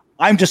saying,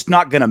 I'm just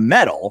not going to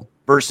meddle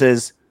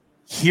versus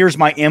here's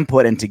my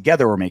input and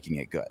together we're making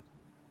it good.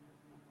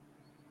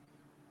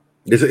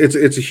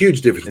 It's a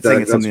huge difference. I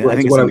think it's something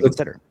to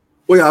consider.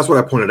 Well, yeah, that's what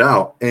I pointed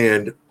out.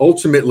 And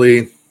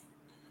ultimately,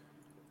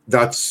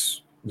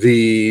 that's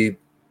the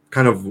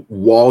kind of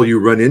wall you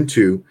run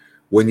into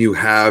when you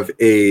have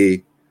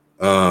a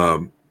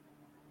head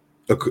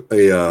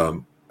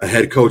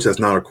coach that's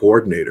not a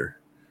coordinator.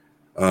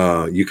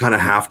 You kind of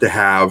have to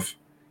have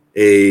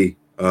a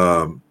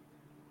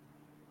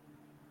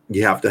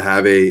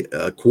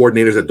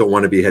coordinators that don't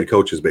want to be head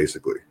coaches,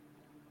 basically,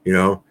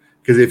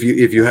 because if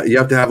you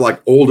have to have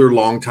like older,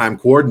 longtime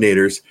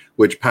coordinators,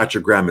 which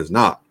Patrick Graham is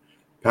not.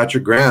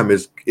 Patrick Graham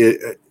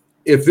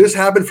if this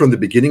happened from the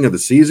beginning of the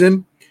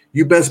season,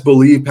 you best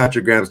believe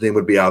Patrick Graham's name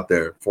would be out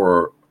there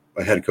for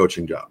a head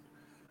coaching job.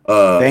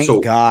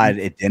 Thank God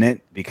it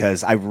didn't,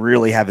 because I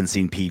really haven't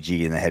seen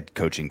PG in the head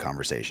coaching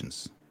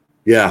conversations.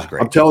 Yeah,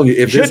 I'm telling you,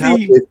 if this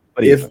happens,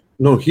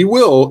 he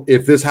will.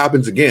 If this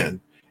happens again,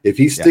 if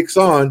he sticks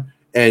on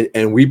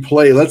and we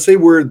play, let's say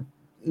we're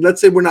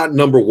not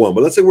number one,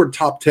 but let's say we're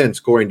top 10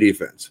 scoring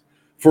defense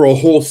for a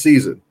whole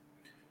season.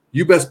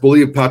 You best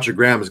believe Patrick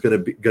Graham is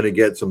going to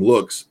get some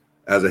looks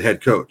as a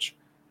head coach,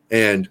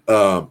 and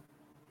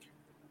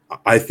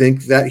I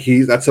think that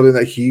that's something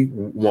that he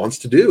wants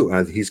to do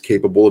and he's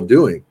capable of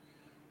doing.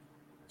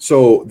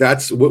 So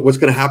that's what's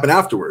going to happen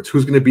afterwards.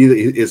 Who's going to be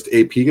is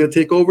AP going to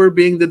take over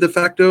being the de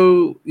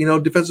facto,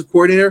 defensive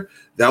coordinator?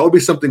 That would be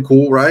something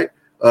cool, right?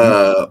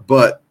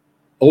 But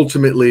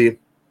ultimately,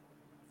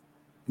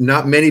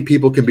 not many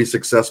people can be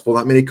successful.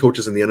 Not many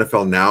coaches in the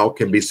NFL now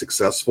can be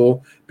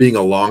successful being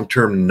a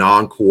long-term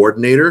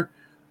non-coordinator,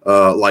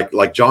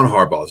 like John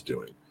Harbaugh is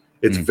doing.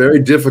 It's very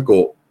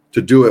difficult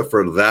to do it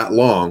for that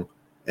long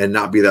and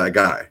not be that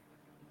guy.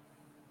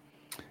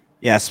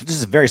 Yes, this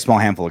is a very small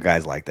handful of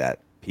guys like that.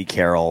 Pete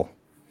Carroll,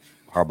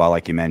 Harbaugh,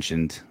 like you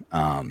mentioned,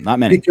 not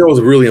many. Pete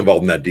Carroll's really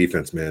involved in that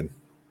defense, man.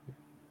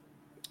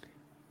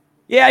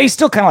 Yeah, he's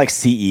still kind of like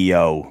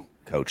CEO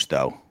coach,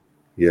 though.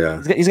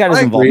 Yeah, he's got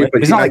his involvement,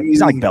 but he's not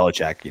like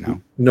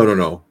Belichick,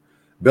 No.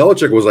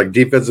 Belichick was like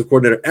defensive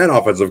coordinator and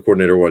offensive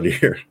coordinator one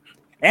year,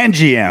 and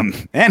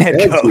GM and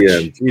head coach.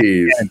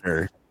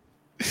 GM,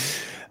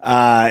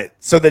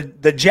 so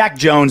the Jack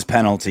Jones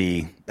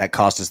penalty that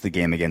cost us the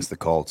game against the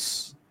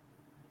Colts,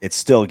 it's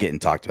still getting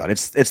talked about.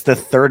 It's the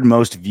third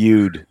most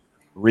viewed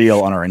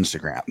reel on our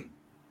Instagram.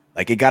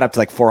 Like, it got up to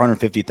like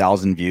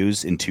 450,000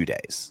 views in 2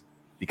 days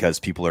because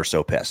people are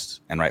so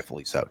pissed, and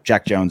rightfully so.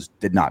 Jack Jones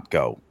did not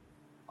go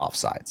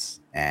offsides,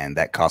 and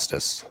that cost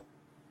us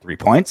 3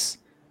 points,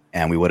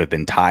 and we would have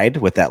been tied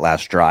with that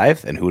last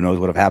drive, and who knows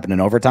what would have happened in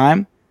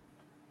overtime.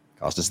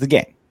 Cost us the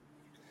game.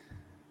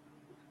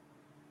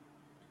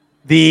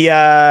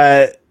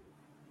 The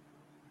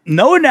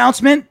no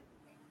announcement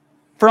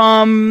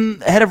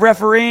from head of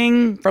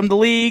refereeing from the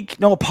league,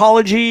 no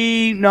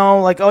apology,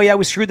 no like, oh yeah,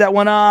 we screwed that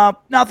one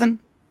up. Nothing,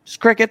 just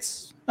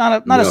crickets.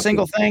 Not a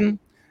single thing.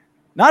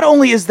 Not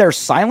only is there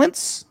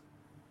silence,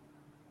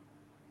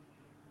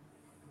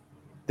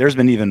 there's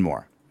been even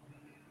more.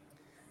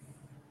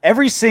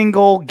 Every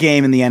single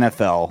game in the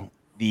NFL,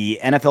 the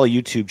NFL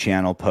YouTube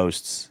channel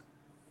posts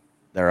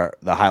the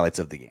highlights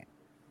of the game.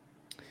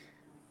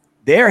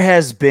 There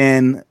has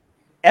been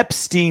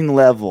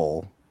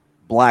Epstein-level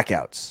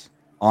blackouts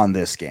on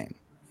this game.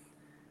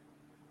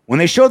 When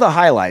they show the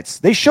highlights,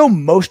 they show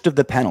most of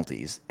the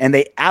penalties, and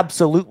they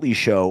absolutely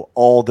show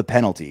all the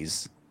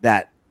penalties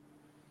that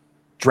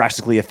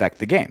drastically affect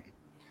the game.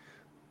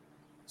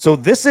 So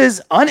this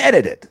is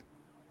unedited.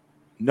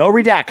 No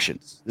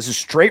redactions. This is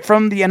straight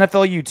from the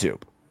NFL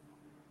YouTube.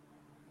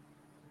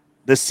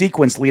 The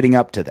sequence leading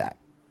up to that.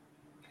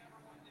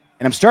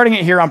 And I'm starting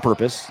it here on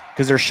purpose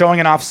because they're showing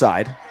an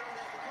offside.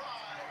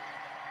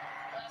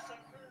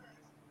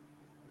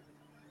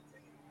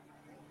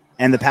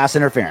 And the pass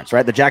interference,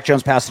 right? The Jack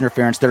Jones pass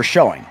interference they're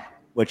showing,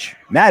 which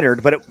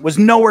mattered, but it was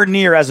nowhere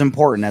near as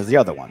important as the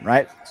other one,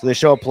 right? So they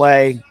show a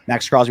play,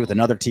 Max Crosby with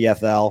another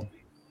TFL.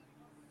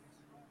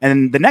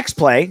 And the next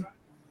play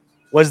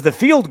was the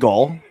field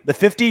goal, the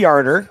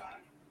 50-yarder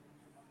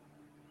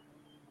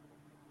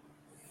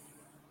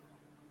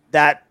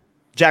that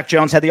Jack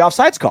Jones had the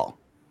offsides call.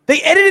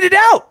 They edited it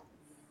out.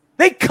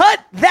 They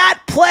cut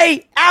that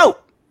play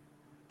out.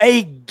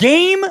 A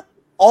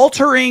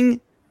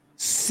game-altering,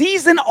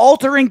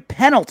 season-altering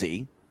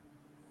penalty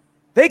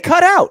they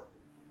cut out.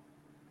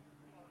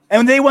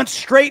 And they went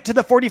straight to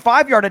the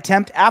 45-yard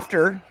attempt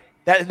after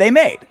that they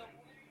made.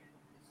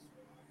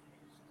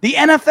 The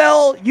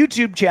NFL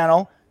YouTube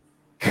channel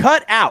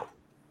cut out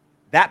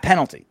that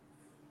penalty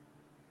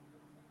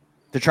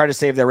to try to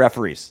save their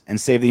referees and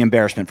save the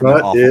embarrassment from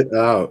the awful. Cut it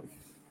out.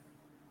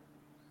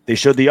 They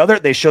showed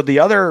the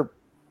other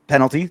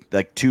penalty,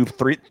 like two,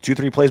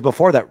 three plays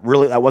before that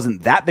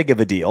wasn't that big of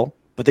a deal.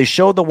 But they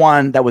showed the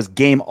one that was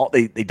game.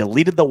 They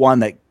deleted the one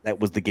that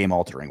was the game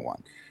altering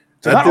one.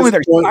 So not only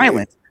they're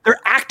silent, they're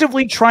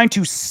actively trying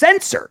to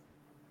censor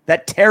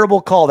that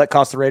terrible call that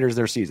cost the Raiders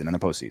their season in the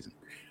postseason.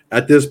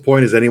 At this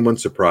point, is anyone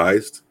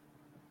surprised?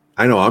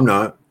 I know I'm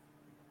not.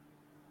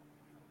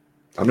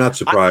 I'm not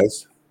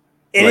surprised.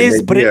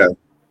 To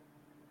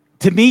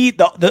me,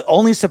 the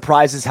only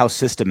surprise is how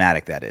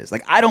systematic that is.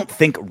 Like, I don't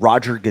think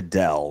Roger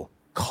Goodell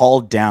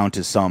called down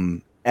to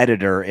some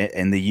editor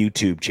in the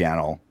YouTube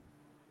channel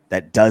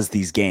that does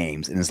these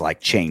games and is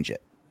like, change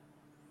it.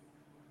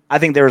 I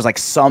think there was like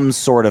some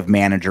sort of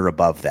manager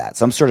above that,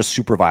 some sort of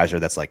supervisor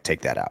that's like,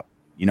 take that out.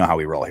 You know how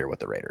we roll here with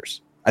the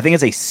Raiders. I think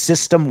it's a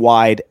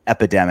system-wide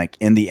epidemic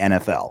in the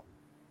NFL.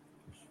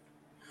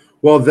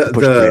 Well, the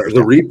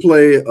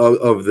replay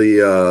of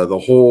the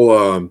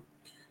whole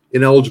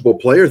ineligible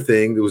player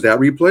thing, was that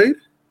replayed?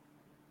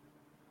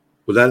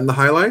 Was that in the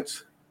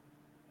highlights?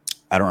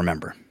 I don't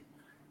remember.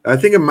 I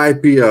think it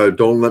might be a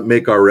don't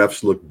make our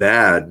refs look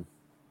bad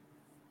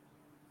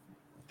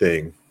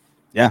thing.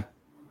 Yeah.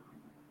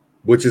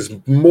 Which is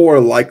more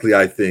likely,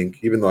 I think,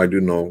 even though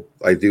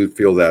I do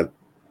feel that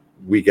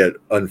we get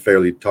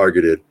unfairly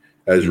targeted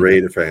as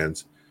Raider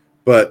fans.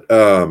 But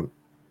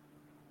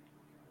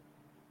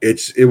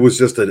it was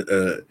just when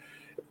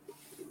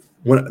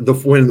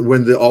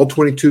the all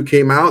 22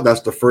 came out,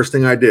 that's the first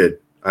thing I did.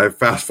 I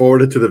fast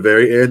forwarded to the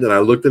very end and I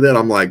looked at it.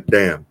 I'm like,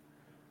 damn,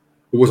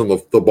 it was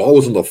the ball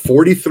was on the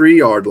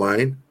 43-yard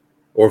line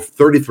or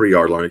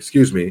 33-yard line,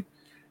 excuse me.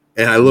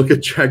 And I look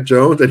at Jack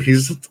Jones and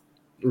he's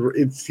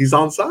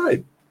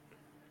onside.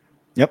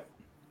 Yep.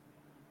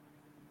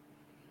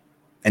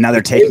 And now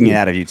they're taking it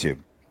out of YouTube.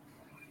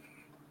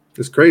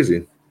 It's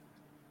crazy.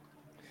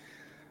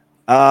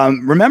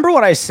 Remember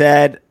what I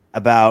said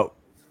about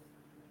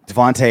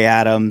Davante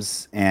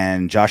Adams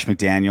and Josh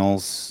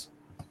McDaniels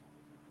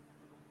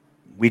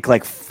week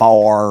like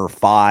 4 or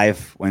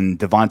 5 when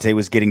Davante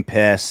was getting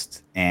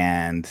pissed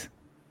and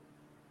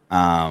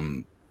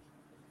it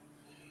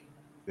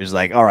was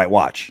like, all right,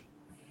 watch.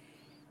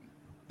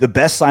 The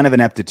best sign of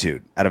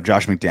ineptitude out of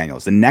Josh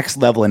McDaniels, the next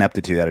level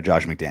ineptitude out of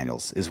Josh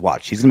McDaniels is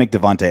watch. He's going to make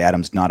Davante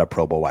Adams not a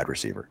Pro Bowl wide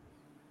receiver.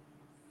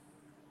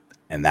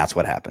 And that's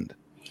what happened.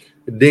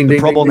 The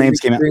Pro Bowl names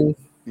came out.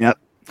 Yep.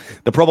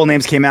 The Pro Bowl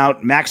names came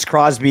out. Max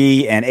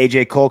Crosby and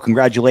AJ Cole,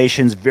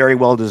 congratulations. Very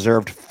well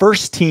deserved.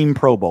 First team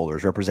Pro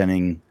Bowlers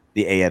representing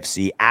the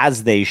AFC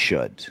as they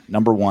should.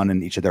 Number 1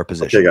 in each of their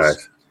positions. Okay,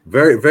 guys.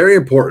 Very, very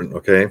important.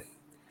 Okay.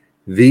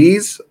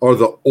 These are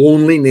the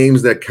only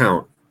names that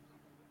count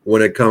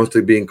when it comes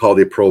to being called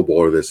a Pro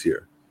Bowler this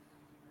year.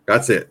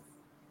 That's it.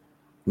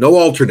 No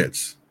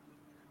alternates.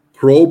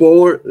 Pro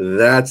Bowler,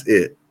 that's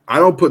it. I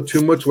don't put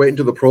too much weight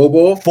into the Pro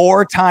Bowl.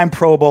 4-time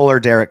Pro Bowler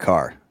Derek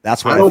Carr.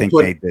 That's what I think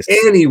made this.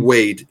 Any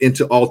weight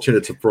into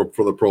alternates for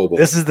the Pro Bowl.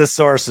 This is the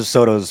source of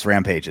Soto's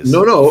rampages.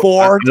 No.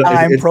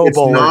 4-time Pro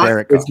Bowler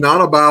Derek Carr. It's not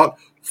about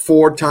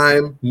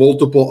 4-time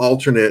multiple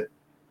alternate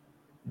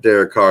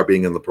Derek Carr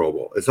being in the Pro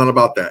Bowl. It's not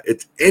about that.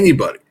 It's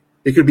anybody.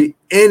 It could be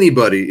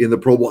anybody in the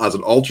Pro Bowl as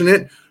an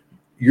alternate.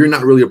 You're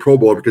not really a Pro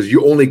Bowler because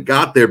you only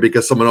got there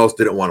because someone else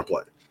didn't want to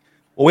play.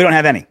 Well, we don't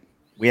have any.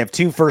 We have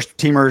 2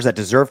 first-teamers that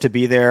deserve to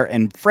be there,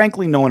 and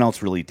frankly, no one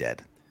else really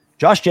did.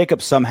 Josh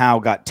Jacobs somehow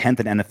got 10th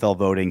in NFL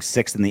voting,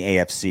 6th in the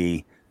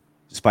AFC,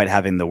 despite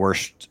having the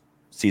worst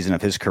season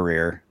of his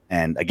career.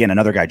 And again,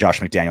 another guy, Josh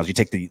McDaniels. You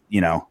take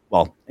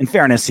in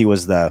fairness, he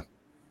was the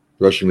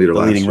rushing leader,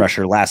 leading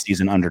rusher last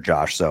season under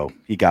Josh, so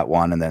he got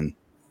 1 and then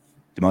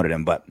demoted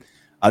him. But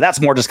that's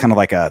more just kind of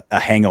like a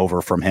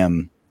hangover from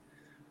him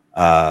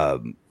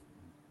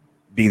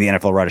being the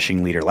NFL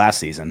rushing leader last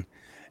season.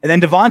 And then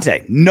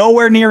Davante,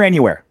 nowhere near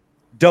anywhere.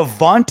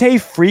 Davante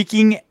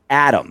freaking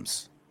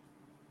Adams,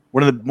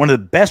 one of the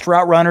best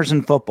route runners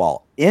in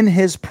football in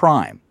his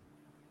prime.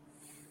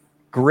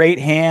 Great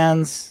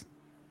hands,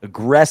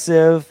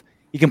 aggressive.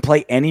 He can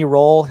play any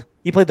role.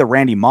 He played the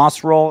Randy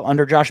Moss role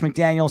under Josh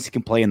McDaniels. He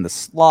can play in the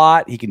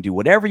slot. He can do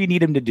whatever you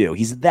need him to do.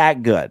 He's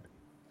that good.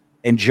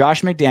 And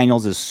Josh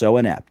McDaniels is so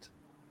inept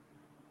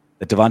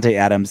that Davante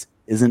Adams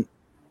isn't.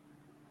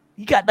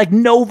 He got like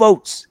no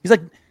votes. He's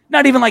like,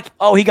 not even like,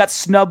 oh, he got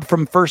snubbed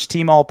from first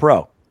team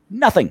All-Pro.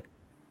 Nothing.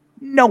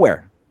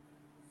 Nowhere.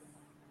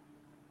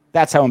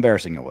 That's how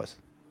embarrassing it was.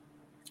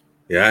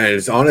 Yeah, and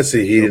it's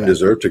honestly, he didn't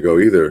deserve to go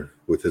either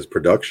with his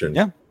production.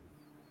 Yeah.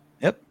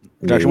 Yep.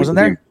 Production wasn't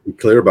there. Be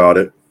clear about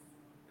it.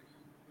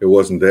 It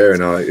wasn't there.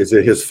 Now, is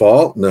it his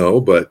fault? No,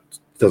 but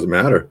it doesn't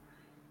matter.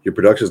 Your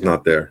production's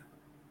not there.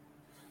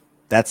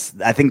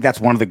 I think that's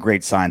one of the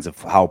great signs of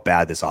how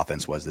bad this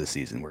offense was this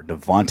season, where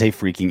Davante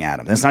freaking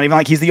Adams. And it's not even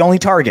like he's the only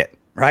target,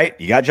 right?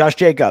 You got Josh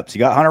Jacobs, you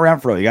got Hunter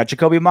Renfrow, you got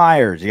Jacoby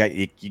Myers,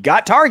 you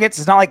got targets.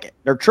 It's not like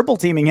they're triple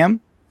teaming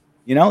him.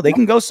 You know, they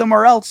can go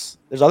somewhere else.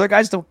 There's other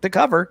guys to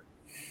cover.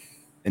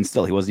 And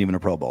still, he wasn't even a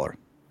Pro Bowler.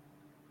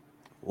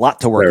 A lot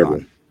to work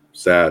on.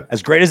 Sad.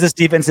 As great as this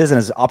defense is and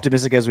as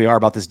optimistic as we are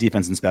about this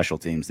defense and special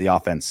teams, the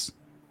offense,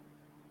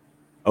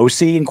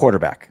 OC and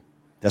quarterback,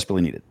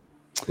 desperately needed.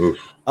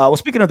 Well,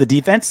 speaking of the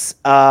defense,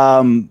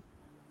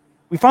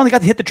 we finally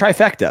got to hit the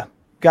trifecta.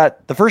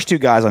 Got the first 2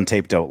 guys on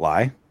tape don't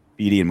lie,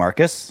 BD and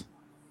Marcus.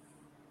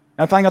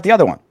 Now I finally got the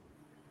other one.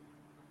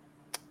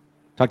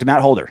 Talk to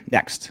Matt Holder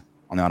next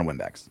on the On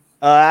Winbacks.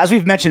 As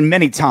we've mentioned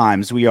many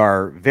times, we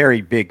are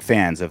very big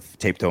fans of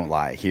Tape Don't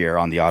Lie here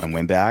on the Autumn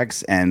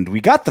Windbags, and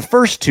we got the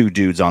first two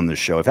dudes on the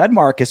show. We've had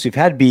Marcus, we've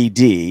had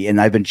BD, and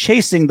I've been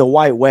chasing the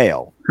white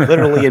whale,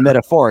 literally and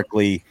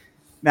metaphorically,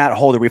 Matt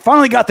Holder. We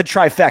finally got the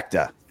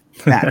trifecta.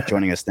 Matt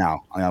joining us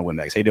now on the Autumn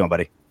Windbags. How you doing,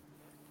 buddy?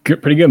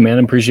 Good, pretty good, man.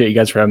 I appreciate you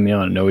guys for having me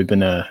on. I know we've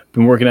been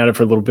working at it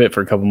for a little bit,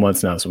 for a couple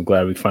months now, so I'm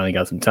glad we finally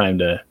got some time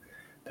that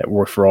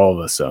worked for all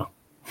of us. So.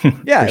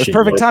 Yeah, it was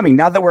perfect timing.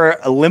 Now that we're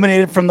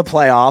eliminated from the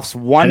playoffs,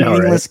 one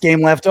meaningless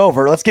game left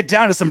over. Let's get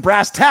down to some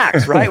brass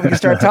tacks, right? We can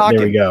start talking.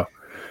 There we go.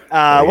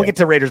 We'll get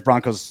to Raiders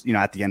Broncos,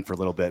 at the end for a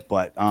little bit.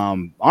 But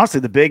honestly,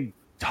 the big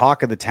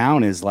talk of the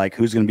town is like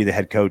who's going to be the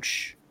head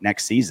coach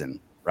next season,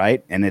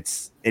 right? And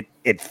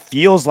it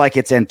feels like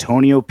it's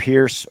Antonio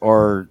Pierce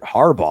or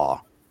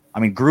Harbaugh. I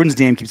mean, Gruden's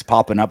name keeps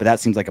popping up, but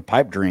that seems like a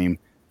pipe dream.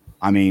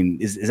 I mean,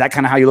 is that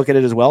kind of how you look at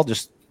it as well?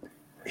 Just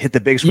hit the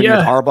big screen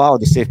with Harbaugh or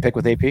the safe pick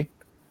with AP?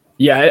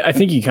 Yeah, I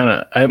think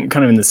I'm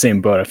kind of in the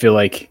same boat. I feel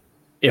like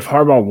if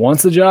Harbaugh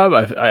wants the job,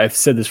 I've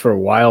said this for a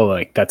while,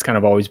 like that's kind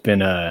of always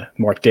been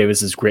Mark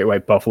Davis's Great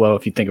White Buffalo.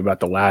 If you think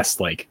about the last,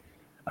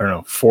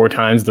 4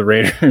 times the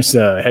Raiders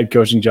head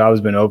coaching job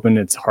has been open,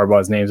 it's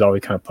Harbaugh's name's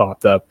always kind of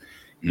popped up.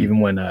 Even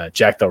when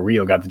Jack Del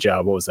Rio got the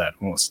job, what was that?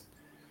 Almost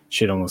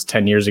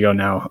 10 years ago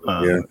now.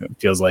 It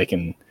feels like,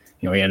 and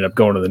he ended up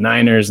going to the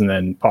Niners and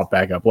then popped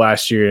back up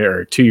last year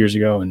or 2 years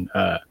ago, and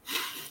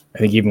I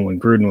think even when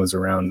Gruden was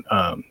around,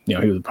 he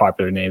was a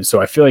popular name.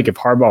 So I feel like if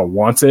Harbaugh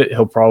wants it,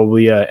 he'll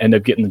probably end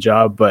up getting the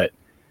job. But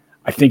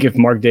I think if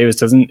Mark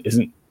Davis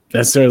isn't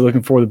necessarily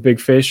looking for the big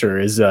fish or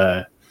is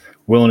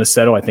willing to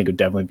settle, I think it would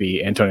definitely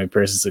be Antonio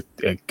Pierce is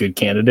a good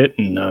candidate.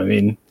 And I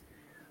mean,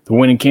 the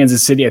win in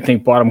Kansas City, I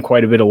think, bought him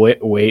quite a bit of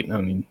weight.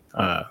 I mean,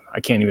 I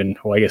can't even.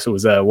 Well, I guess it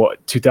was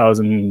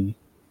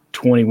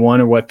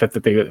 2021 or what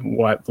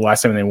the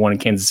last time they won in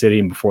Kansas City,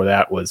 and before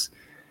that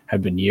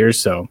had been years.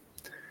 So.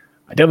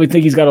 I definitely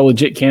think he's got a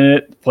legit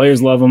candidate.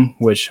 Players love him,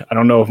 which I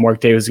don't know if Mark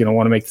Davis is going to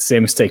want to make the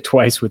same mistake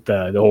twice with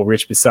the whole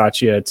Rich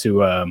Bisaccia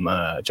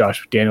to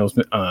Josh McDaniels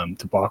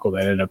debacle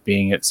that ended up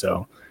being it.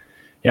 So,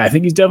 yeah, I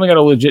think he's definitely got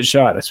a legit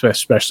shot,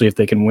 especially if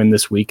they can win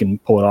this week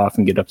and pull it off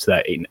and get up to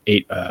that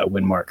 8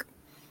 win mark.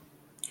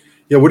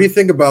 Yeah, what do you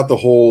think about the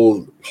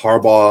whole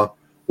Harbaugh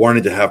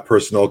wanting to have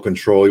personnel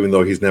control, even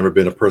though he's never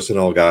been a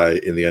personnel guy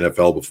in the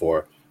NFL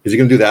before? Is he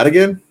going to do that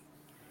again?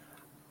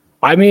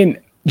 I mean,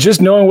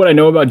 just knowing what I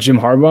know about Jim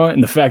Harbaugh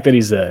and the fact that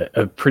he's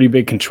a pretty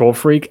big control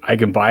freak, I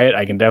can buy it.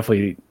 I can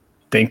definitely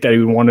think that he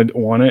would want it,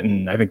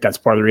 and I think that's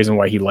part of the reason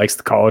why he likes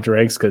the college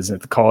ranks, because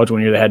at the college,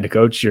 when you're the head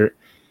coach, you're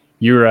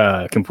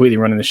completely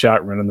running the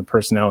shot, running the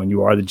personnel, and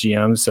you are the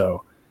GM.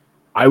 So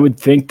I would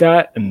think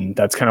that, and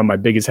that's kind of my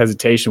biggest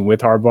hesitation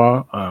with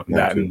Harbaugh.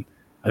 And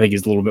I think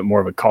he's a little bit more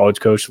of a college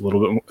coach. A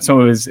little bit more, some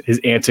of his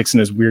antics and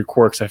his weird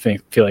quirks, I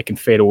feel like can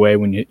fade away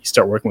when you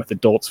start working with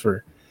adults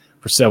for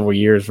several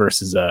years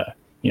versus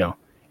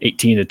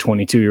 18 to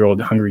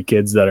 22-year-old hungry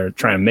kids that are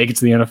trying to make it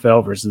to the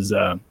NFL versus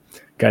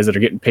guys that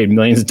are getting paid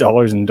millions of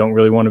dollars and don't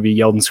really want to be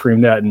yelled and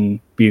screamed at and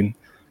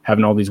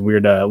having all these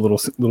weird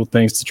little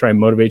things to try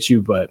and motivate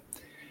you. But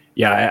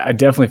yeah, I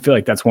definitely feel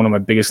like that's one of my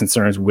biggest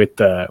concerns with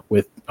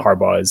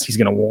Harbaugh is he's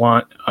going to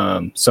want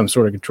some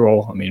sort of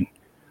control. I mean,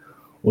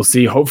 we'll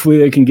see. Hopefully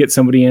they can get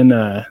somebody in.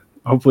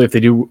 Hopefully if they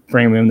do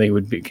bring him in, they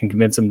can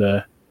convince him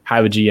to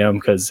have a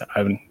GM, because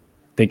I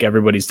think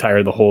everybody's tired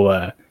of the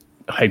whole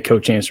head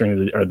coach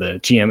answering or the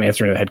GM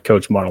answering the head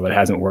coach model that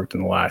hasn't worked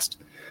in the last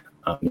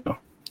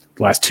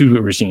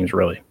 2 regimes,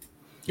 really.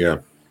 Yeah.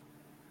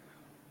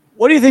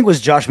 What do you think was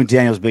Josh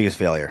McDaniels' biggest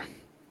failure?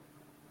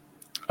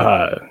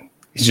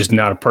 He's just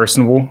not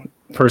personable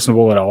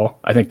at all.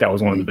 I think that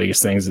was one of the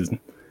biggest things.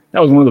 That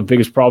was one of the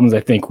biggest problems, I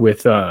think,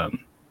 with him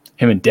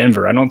in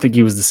Denver. I don't think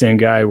he was the same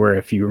guy where,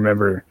 if you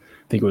remember,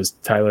 I think it was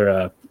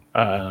Tyler,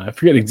 I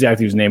forget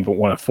exactly his name, but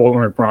one of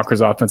former Broncos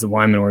offensive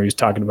linemen, where he was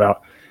talking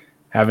about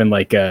having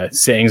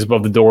sayings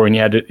above the door,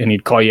 and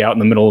he'd call you out in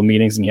the middle of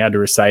meetings and you had to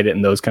recite it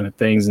and those kind of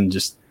things, and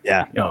just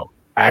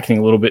acting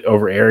a little bit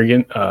over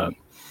arrogant.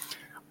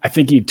 I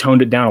think he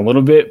toned it down a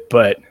little bit,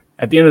 but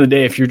at the end of the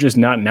day, if you're just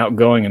not an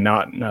outgoing and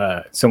not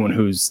someone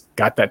who's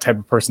got that type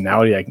of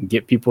personality that can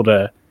get people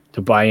to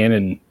buy in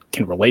and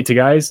can relate to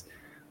guys,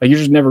 you're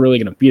just never really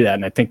going to be that.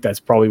 And I think that's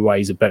probably why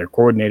he's a better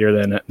coordinator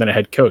than a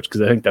head coach,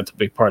 because I think that's a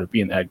big part of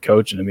being the head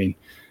coach. And I mean,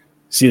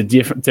 see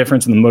the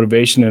difference in the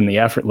motivation and the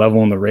effort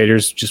level in the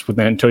Raiders just when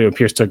Antonio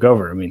Pierce took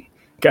over. I mean,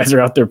 guys are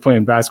out there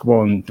playing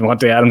basketball, and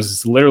Devontae Adams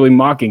is literally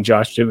mocking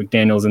Josh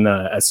McDaniels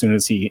as soon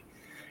as he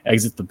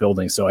exits the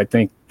building. So I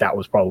think that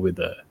was probably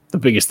the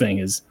biggest thing,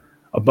 is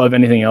above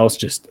anything else,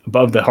 just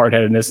above the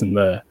hard-headedness and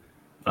the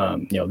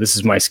this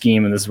is my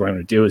scheme and this is what I'm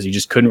going to do, is he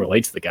just couldn't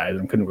relate to the guys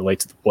and couldn't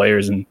relate to the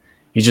players, and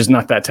he's just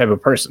not that type of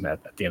person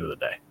at the end of the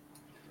day.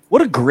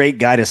 What a great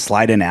guy to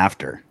slide in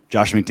after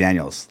Josh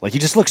McDaniels. He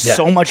just looks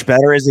so much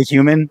better as a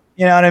human.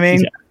 You know what I mean?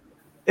 Yeah.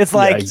 It's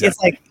like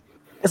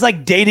it's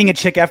like dating a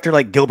chick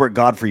after Gilbert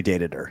Gottfried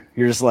dated her.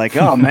 You're just like,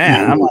 oh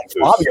man, I'm like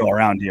Fabio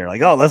around here.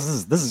 Oh, this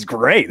is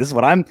great. This is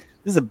what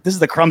this is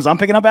the crumbs I'm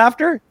picking up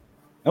after.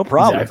 No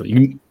problem. Exactly.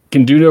 You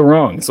can do no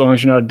wrong as long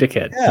as you're not a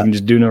dickhead. Yeah. You can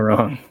just do no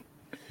wrong.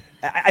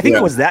 I think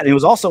it was that. And it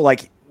was also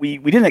like we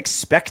didn't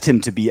expect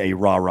him to be a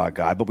rah-rah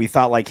guy, but we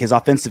thought like his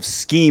offensive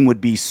scheme would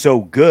be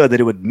so good that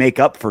it would make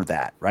up for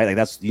that, right?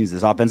 Like he's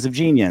this offensive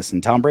genius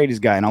and Tom Brady's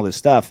guy and all this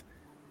stuff.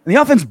 And the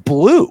offense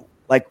blew.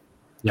 Like,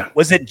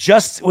 was it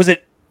just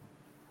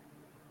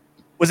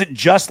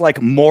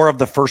like more of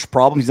the first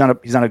problem? He's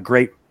not a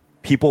great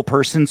people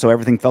person, so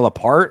everything fell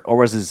apart, or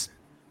was his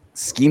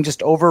scheme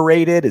just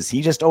overrated? Is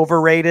he just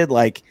overrated?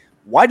 Like,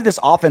 why did this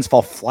offense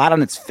fall flat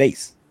on its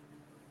face?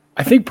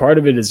 I think part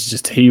of it is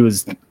just he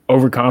was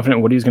overconfident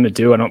in what he was going to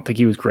do. I don't think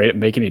he was great at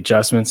making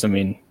adjustments. I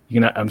mean,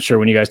 I'm sure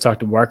when you guys talk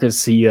to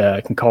Marcus, he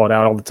can call it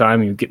out all the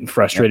time. He was getting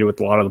frustrated with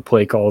a lot of the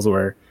play calls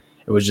where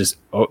it was just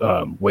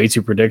way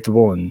too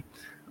predictable. And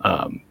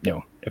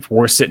if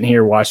we're sitting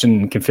here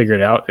watching and can figure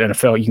it out,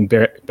 NFL, you can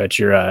bet that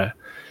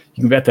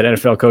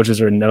NFL coaches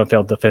or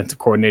NFL defensive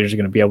coordinators are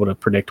going to be able to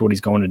predict what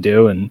he's going to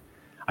do. And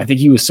I think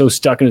he was so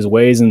stuck in his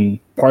ways, and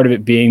part of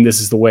it being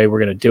this is the way we're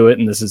going to do it,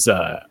 and this is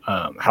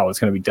how it's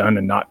going to be done,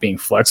 and not being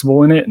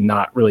flexible in it, and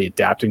not really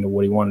adapting to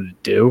what he wanted to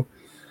do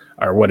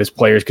or what his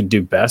players could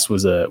do best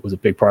was a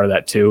big part of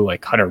that too.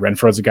 Like Hunter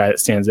Renfro's a guy that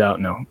stands out.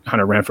 No,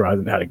 Hunter Renfro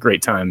hasn't had a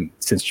great time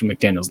since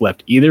McDaniels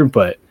left either,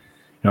 but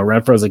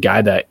Renfro's a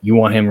guy that you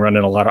want him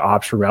running a lot of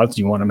option routes.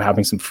 You want him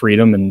having some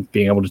freedom and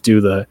being able to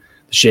do the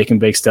shake and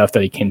bake stuff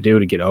that he can do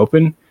to get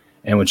open.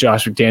 And with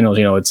Josh McDaniels,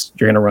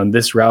 you're going to run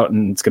this route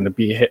and it's going to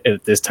be hit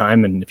at this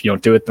time. And if you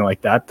don't do it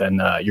like that, then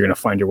you're going to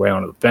find your way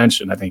onto the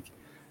bench. And I think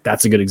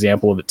that's a good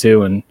example of it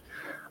too. And,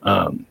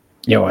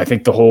 I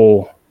think the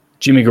whole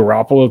Jimmy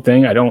Garoppolo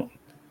thing, I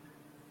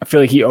feel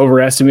like he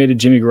overestimated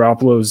Jimmy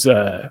Garoppolo's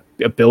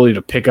ability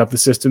to pick up the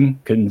system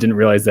and didn't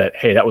realize that,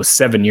 hey, that was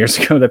 7 years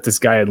ago that this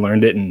guy had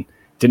learned it and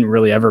didn't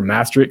really ever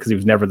master it because he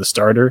was never the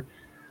starter.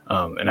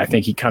 And I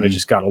think he kind of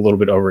just got a little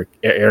bit over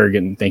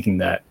arrogant in thinking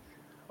that,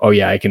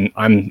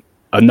 I'm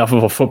enough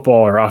of a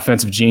football or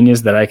offensive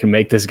genius that I can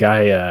make this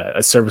guy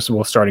a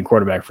serviceable starting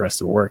quarterback for us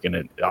to work. And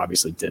it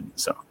obviously didn't.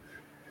 So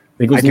I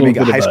think it was I can make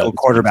a high school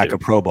quarterback a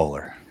Pro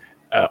Bowler.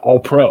 All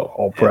pro.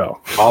 All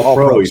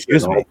pro.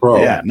 Excuse me.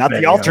 Yeah, not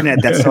the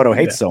alternate that Soto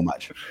hates so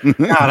much.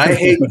 God, I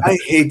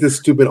hate this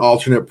stupid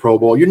alternate Pro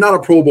Bowl. You're not a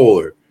Pro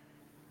Bowler.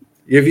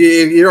 If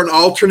you're an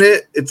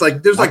alternate, it's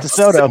like there's not like the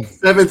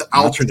seventh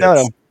alternate.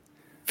 I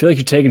feel like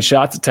you're taking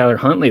shots at Tyler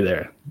Huntley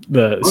there.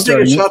 I'm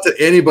taking shots at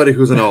anybody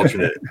who's an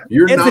alternate.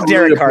 You're it's not a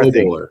Derek really Carr Pro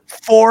thing. Bowler.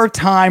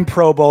 4-time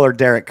Pro Bowler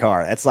Derek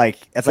Carr. That's like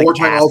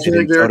four-time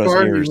alternate Derek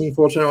Carr. You mean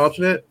 4-time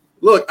alternate?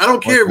 Look, I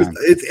don't care if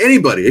it's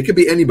anybody. It could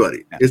be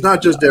anybody. Yeah. It's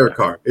not just Derek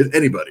Carr. It's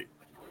anybody.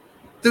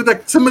 Dude,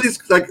 like some of these,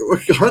 like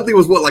Huntley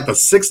was like the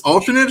 6th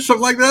alternate or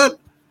something like that.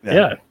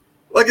 Yeah.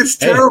 Like it's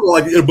terrible.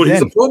 Like, but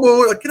he's a Pro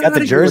Bowler. Like, got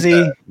the jersey.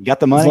 You got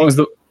the money.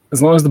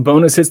 As long as the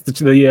bonus hits the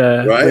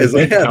right,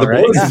 the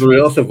bonus is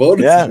real. The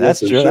bonus, that's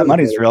true. Sure. That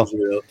money's real.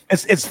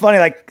 It's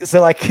funny,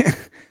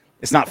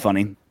 it's not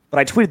funny, but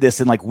I tweeted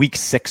this in like week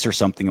 6 or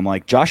something. I'm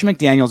like, Josh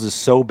McDaniels is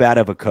so bad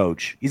of a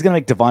coach, he's gonna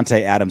make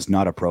Devontae Adams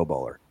not a Pro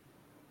Bowler,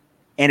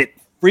 and it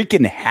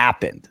freaking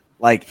happened.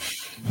 Like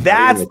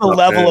that's the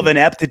level of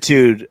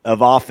ineptitude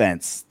of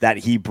offense that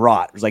he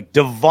brought. It was like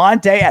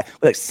Devontae,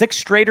 like 6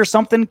 straight or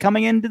something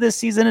coming into this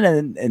season,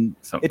 and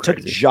it took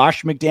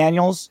Josh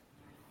McDaniels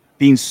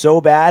being so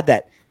bad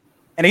that,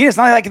 and again, it's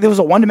not like there was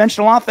a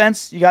one-dimensional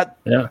offense. You got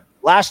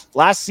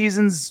last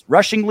season's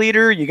rushing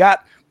leader. You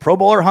got Pro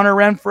Bowler Hunter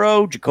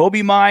Renfro,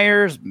 Jacoby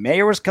Myers,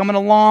 Mayer was coming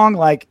along.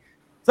 Like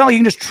it's not like you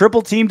can just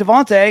triple team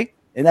Devontae,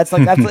 and that's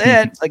it.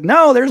 It's like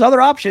no, there's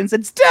other options,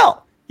 and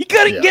still you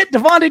couldn't get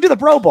Devontae to the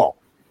Pro Bowl.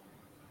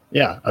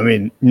 Yeah, I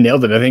mean,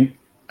 nailed it.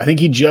 I think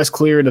he just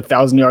cleared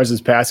 1,000 yards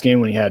this past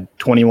game when he had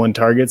 21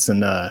 targets,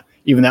 and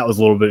even that was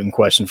a little bit in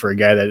question for a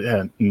guy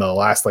that in the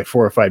last 4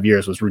 or 5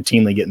 years was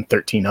routinely getting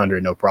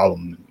 1,300, no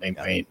problem. I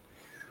mean,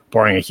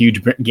 barring a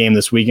huge game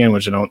this weekend,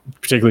 which I don't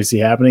particularly see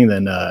happening,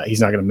 then he's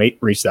not going to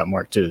reach that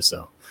mark too.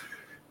 So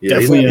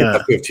definitely he's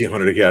not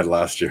 1,500 he had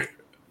last year.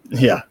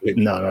 Yeah,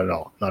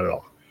 no, not at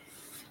all.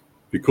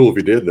 Be cool if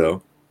he did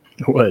though.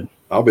 It would.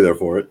 I'll be there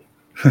for it.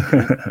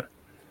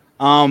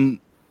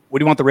 What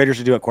do you want the Raiders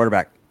to do at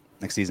quarterback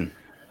next season?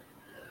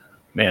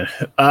 Man,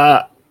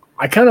 I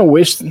kind of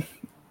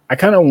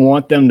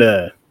want them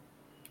to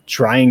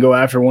try and go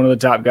after one of the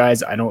top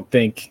guys. I don't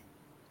think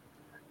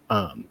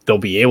they'll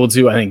be able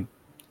to. I think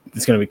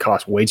it's going to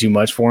cost way too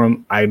much for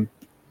them.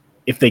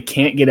 If they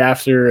can't get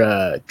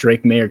after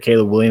Drake May or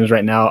Caleb Williams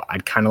right now,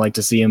 I'd kind of like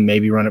to see him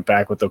maybe run it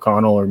back with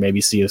O'Connell, or maybe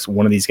see if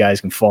one of these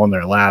guys can fall in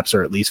their laps,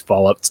 or at least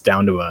fall up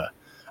down to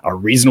a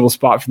reasonable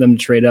spot for them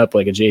to trade up,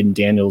 like a Jaden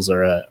Daniels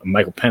or a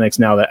Michael Penix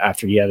now that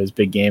after he had his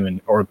big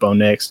game, or Bo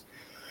Nix.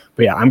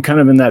 But yeah, I'm kind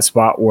of in that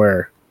spot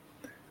where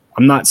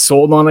I'm not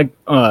sold on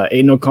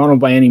Aiden O'Connell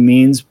by any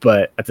means,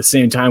 but at the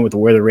same time, with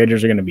where the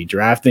Raiders are going to be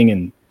drafting,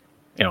 and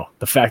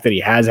the fact that he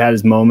has had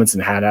his moments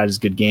and had his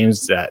good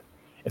games, that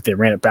if they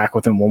ran it back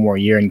with him one more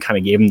year and kind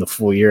of gave him the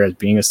full year as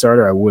being a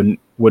starter, I wouldn't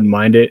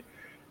mind it.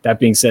 That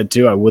being said,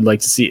 too, I would like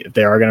to see, if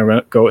they are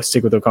going to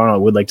stick with O'Connell, I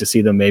would like to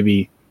see them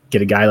maybe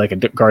get a guy like a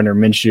Gardner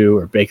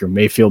Minshew or Baker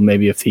Mayfield,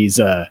 maybe if he's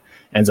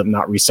ends up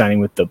not re-signing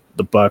with the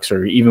Bucs,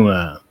 or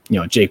even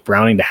Jake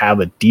Browning, to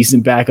have a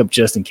decent backup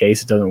just in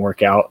case it doesn't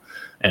work out.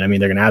 And I mean,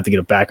 they're going to have to get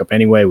a backup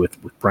anyway with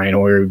Brian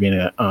Hoyer being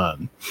on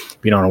a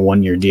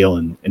 1-year deal,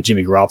 and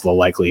Jimmy Garoppolo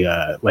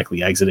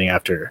likely exiting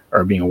after,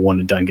 or being a one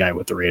and done guy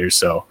with the Raiders.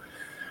 So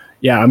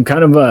yeah, I'm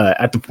kind of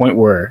at the point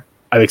where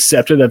I've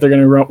accepted that they're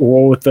going to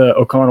roll with the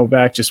O'Connell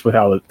back, just with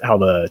how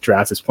the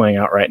draft is playing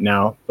out right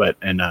now. But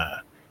kind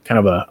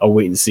of a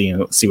wait and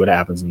see what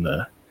happens in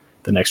the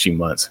next few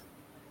months.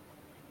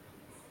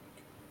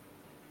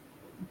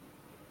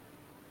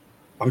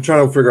 I'm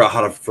trying to figure out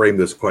how to frame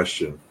this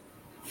question.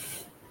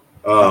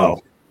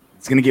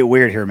 It's going to get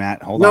weird here,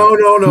 Matt. Hold on.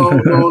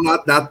 No,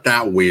 not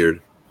that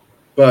weird.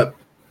 But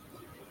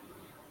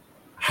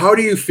how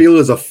do you feel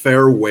is a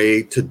fair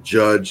way to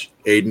judge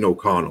Aiden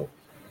O'Connell?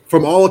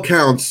 From all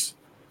accounts,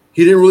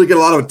 he didn't really get a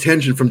lot of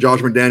attention from Josh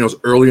McDaniels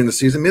early in the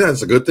season. Maybe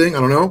that's a good thing. I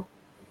don't know.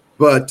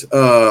 But,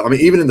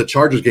 even in the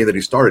Chargers game that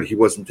he started, he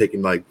wasn't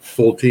taking like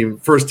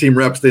first team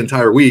reps the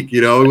entire week.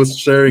 He was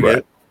sharing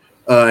it,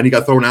 and he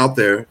got thrown out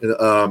there.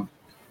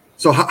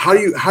 So how do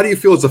you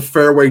feel is a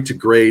fair way to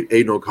grade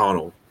Aiden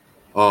O'Connell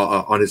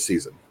on his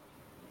season?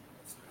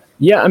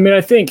 Yeah, I mean, I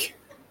think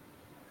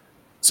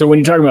so. When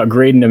you're talking about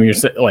grading him,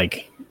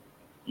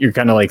 you're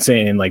kind of like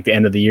saying like the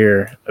end of the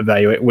year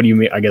evaluate. What do you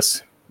mean? I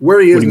guess where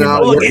he is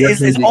now. Well,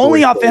 his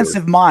only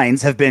offensive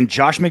minds have been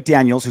Josh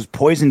McDaniels, who's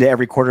poisoned to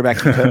every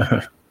quarterback he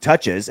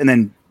touches, and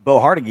then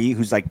Bo Hardegee,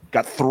 who's like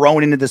got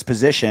thrown into this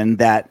position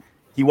that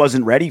he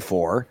wasn't ready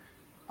for.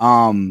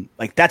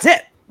 That's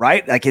it,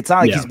 right? Like it's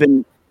not like he's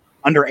been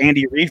under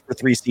Andy Reid for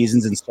 3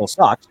 seasons and still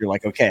sucks. You're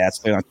like, okay, that's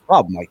the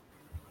problem.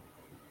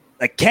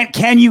 Like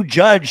can you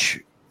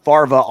judge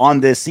Farva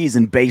on this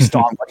season based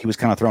on what he was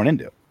kind of thrown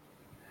into?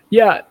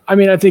 Yeah, I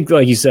mean, I think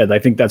like you said, I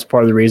think that's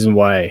part of the reason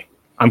why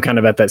I'm kind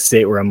of at that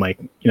state where I'm like,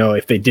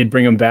 if they did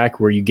bring him back,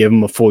 where you give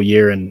him a full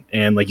year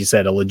and like you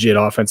said, a legit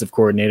offensive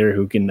coordinator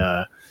who can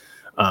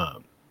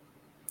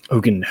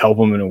help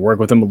him and work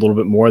with him a little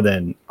bit more,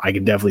 then I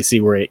can definitely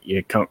see where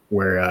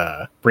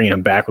bringing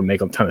him back would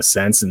make a ton of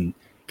sense and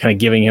kind of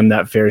giving him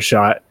that fair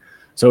shot.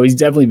 So he's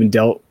definitely been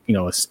dealt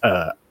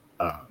a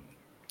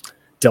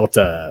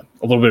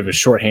little bit of a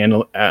shorthand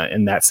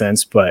in that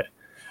sense. But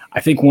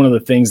I think one of the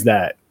things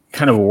that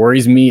kind of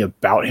worries me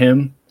about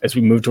him as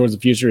we move towards the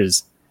future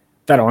is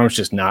that arm's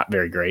just not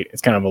very great.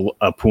 It's kind of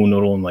a pool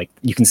noodle, and like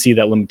you can see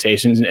that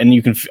limitations,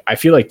 and I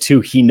feel like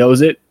too, he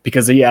knows it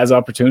because he has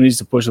opportunities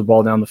to push the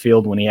ball down the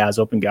field when he has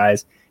open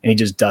guys, and he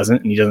just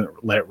doesn't, and he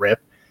doesn't let it rip.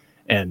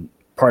 And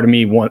part of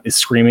me is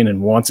screaming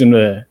and wants him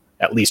to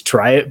at least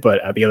try it,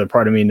 but the other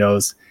part of me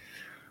knows,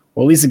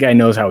 well, at least the guy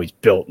knows how he's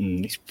built,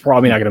 and he's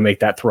probably not going to make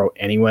that throw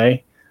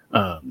anyway.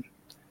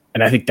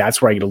 And I think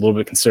that's where I get a little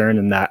bit concerned.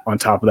 And that on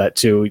top of that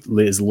too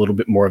is a little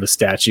bit more of a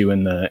statue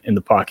in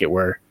the pocket,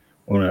 where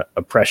when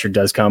a pressure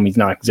does come, he's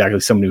not exactly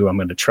somebody who I'm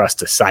going to trust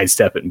to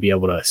sidestep it and be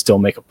able to still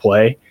make a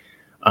play.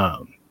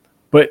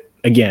 But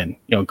again,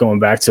 going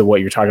back to what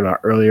you're talking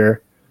about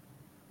earlier,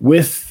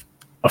 with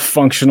a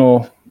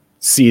functional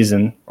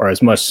season, or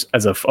as much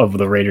as of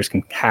the Raiders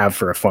can have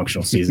for a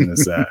functional season,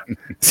 is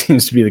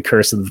seems to be the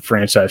curse of the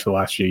franchise for the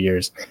last few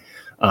years.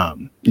 I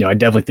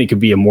definitely think it'd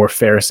be a more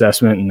fair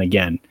assessment. And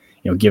again,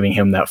 giving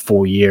him that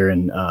full year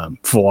and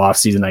full off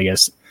season, I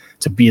guess,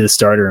 to be the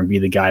starter and be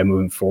the guy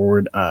moving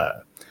forward,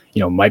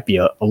 might be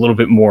a little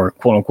bit more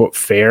quote unquote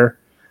fair.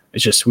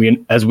 It's just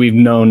as we've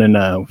known and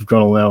we've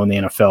grown to know in the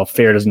NFL,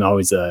 fair doesn't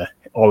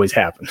always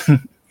happen.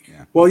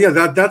 Yeah. Well, yeah,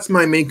 that's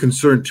my main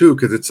concern too,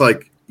 because it's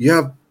like you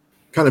have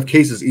kind of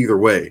cases either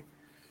way.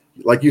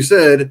 Like you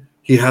said,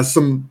 he has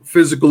some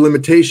physical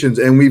limitations,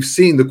 and we've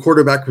seen the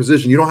quarterback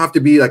position. You don't have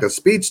to be like a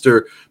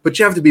speedster, but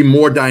you have to be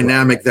more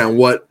dynamic than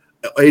what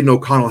Aiden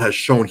O'Connell has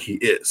shown he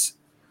is.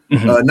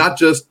 Mm-hmm. Not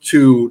just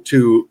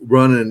to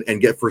run and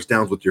get first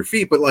downs with your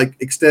feet, but like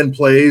extend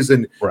plays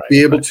and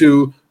be able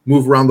to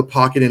move around the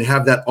pocket and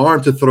have that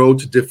arm to throw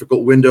to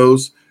difficult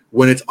windows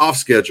when it's off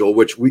schedule,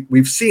 which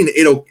we've seen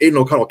Aiden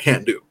O'Connell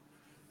can't do.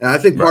 And I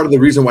think part of the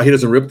reason why he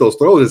doesn't rip those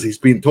throws is he's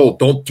being told,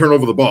 don't turn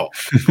over the ball.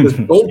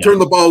 Don't turn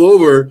the ball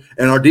over,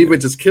 and our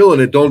defense is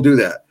killing it. Don't do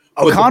that.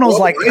 O'Connell's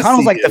like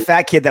the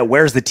fat kid that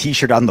wears the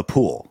T-shirt on the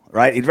pool,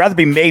 right? He'd rather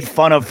be made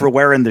fun of for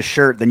wearing the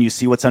shirt than you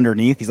see what's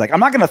underneath. He's like,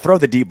 I'm not going to throw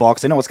the deep ball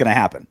because I know what's going to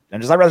happen.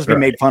 And I'd rather be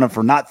made fun of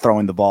for not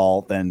throwing the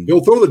ball than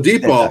he'll throw the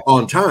deep ball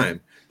on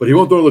time, but he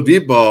won't throw the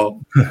deep ball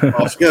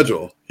off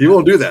schedule. He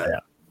won't do that.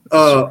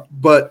 Yeah.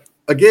 But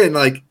again,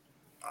 like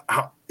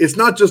it's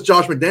not just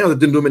Josh McDaniels that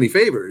didn't do him any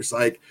favors.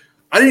 Like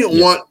I didn't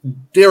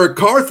want Derek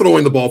Carr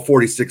throwing the ball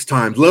 46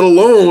 times, let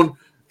alone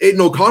Aiden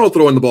O'Connell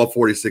throwing the ball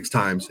 46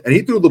 times. And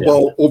he threw the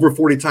ball over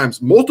 40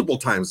 times, multiple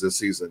times this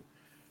season.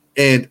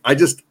 And I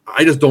just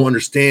don't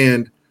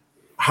understand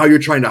how you're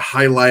trying to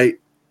highlight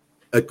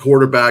a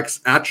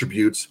quarterback's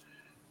attributes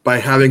by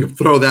having him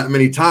throw that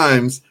many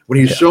times when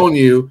he's shown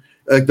you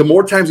the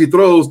more times he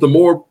throws, the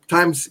more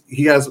times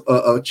he has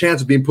a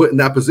chance of being put in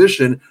that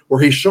position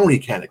where he's shown he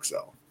can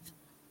excel.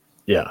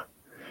 Yeah.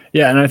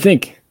 Yeah. And I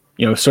think,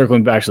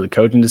 circling back to the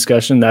coaching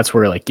discussion, that's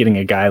where like getting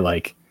a guy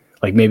like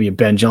maybe a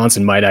Ben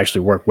Johnson might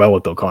actually work well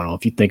with O'Connell.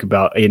 If you think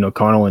about Aiden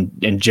O'Connell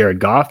and Jared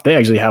Goff, they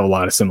actually have a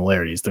lot of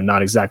similarities. They're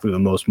not exactly the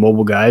most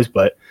mobile guys,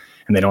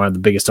 and they don't have the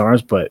biggest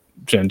arms, but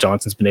Jen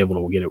Johnson's been able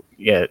to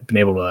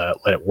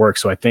let it work.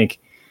 So I think,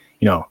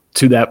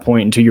 to that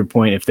point and to your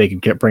point, if they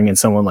could bring in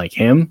someone like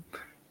him,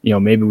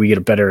 maybe we get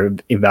a better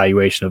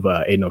evaluation of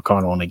Aiden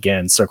O'Connell. And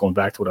again, circling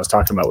back to what I was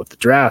talking about with the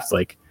draft,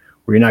 like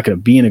where you're not going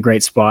to be in a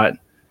great spot,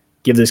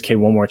 give this kid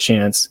one more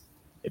chance.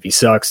 If he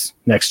sucks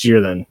next year,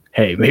 then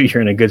hey, maybe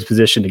you're in a good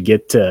position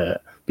to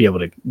be able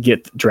to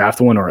get draft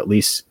one, or at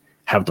least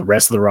have the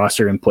rest of the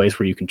roster in place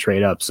where you can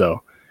trade up.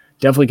 So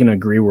definitely can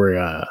agree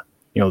where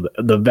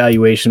the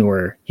valuation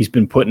where he's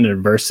been put in an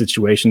adverse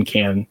situation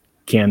can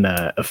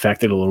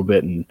affect it a little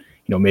bit, and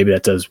maybe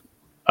that does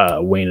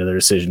weigh into their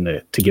decision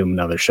to give him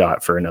another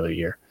shot for another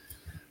year.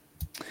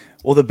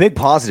 Well, the big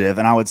positive,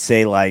 and I would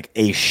say like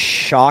a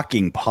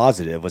shocking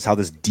positive, was how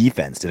this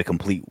defense did a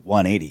complete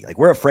 180. Like,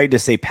 we're afraid to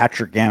say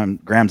Patrick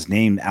Graham's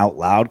name out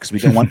loud because we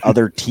don't want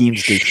other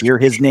teams to hear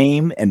his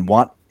name and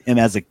want him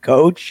as a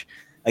coach.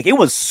 Like, it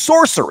was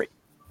sorcery.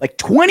 Like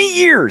 20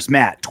 years,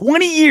 Matt,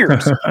 20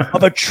 years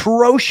of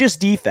atrocious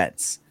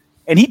defense.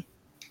 And he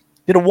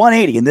did a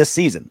 180 in this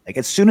season. Like,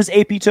 as soon as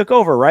AP took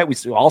over, right? We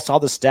all saw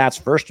the stats,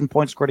 first in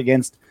points scored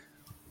against.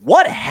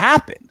 What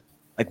happened?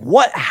 Like,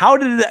 how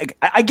did it?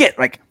 I get,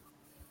 like,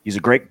 he's a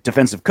great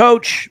defensive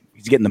coach.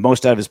 He's getting the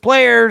most out of his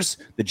players.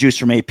 The juice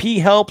from AP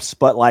helps.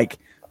 But, like,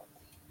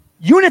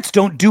 units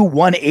don't do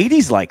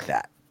 180s like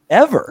that,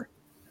 ever.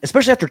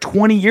 Especially after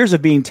 20 years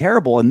of being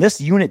terrible. And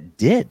this unit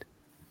did.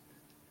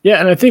 Yeah,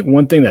 and I think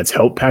one thing that's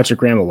helped Patrick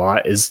Graham a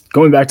lot is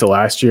going back to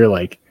last year,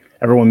 like,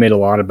 everyone made a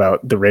lot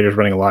about the Raiders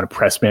running a lot of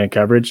press man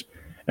coverage.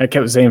 And I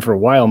kept saying for a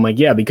while, I'm like,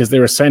 yeah, because they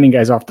were signing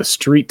guys off the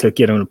street to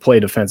get them to play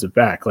defensive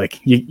back. Like,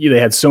 they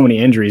had so many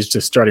injuries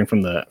just starting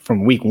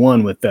from week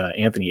one with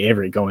Anthony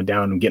Avery going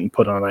down and getting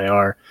put on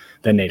IR,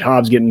 then Nate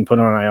Hobbs getting put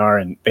on IR,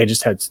 and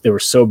they were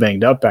so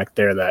banged up back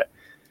there that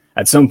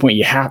at some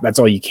point that's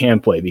all you can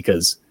play,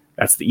 because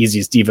that's the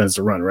easiest defense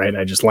to run, right?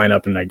 I just line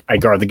up and I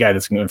guard the guy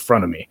that's in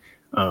front of me.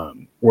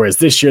 Whereas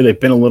this year they've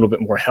been a little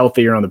bit more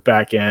healthier on the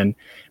back end.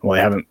 Well,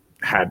 they haven't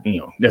had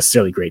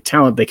necessarily great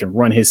talent. They can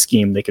run his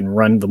scheme. They can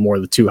run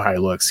the two high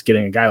looks.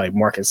 Getting a guy like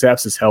Marcus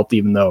Epps has helped,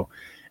 even though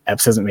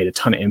Epps hasn't made a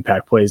ton of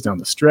impact plays down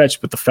the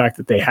stretch. But the fact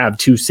that they have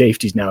two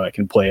safeties now that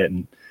can play it,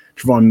 and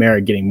Trevon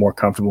Merritt getting more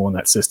comfortable in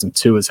that system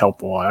too, has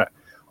helped a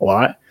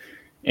lot.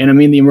 And I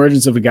mean, the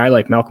emergence of a guy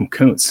like Malcolm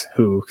Kuntz,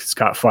 who has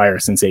caught fire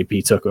since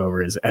AP took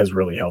over, has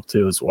really helped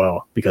too as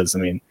well. Because I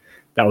mean,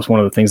 that was one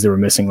of the things they were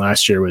missing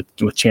last year with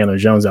Chandler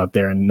Jones out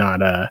there and not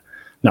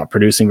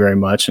producing very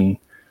much. And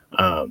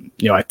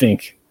I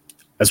think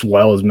as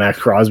well as Max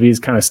Crosby has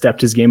kind of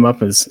stepped his game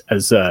up as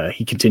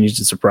he continues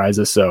to surprise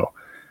us. So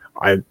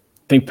I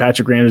think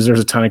Patrick Graham deserves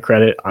a ton of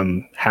credit.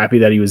 I'm happy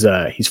that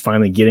he's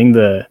finally getting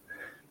the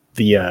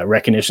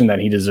recognition that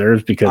he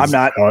deserves, because I'm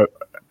not.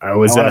 I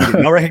was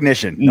no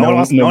recognition.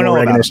 No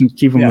recognition.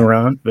 Keep him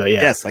around. But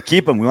yeah. Yes, I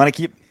keep him. We want to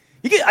keep.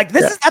 You get like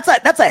this.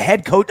 That's a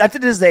head coach.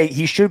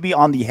 He should be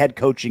on the head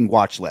coaching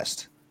watch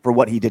list for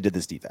what he did to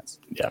this defense.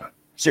 Yeah.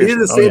 Seriously. He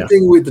did the same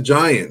thing with the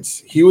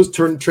Giants. He was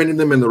trending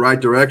them in the right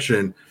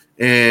direction,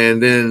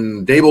 and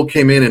then Dable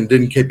came in and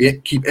didn't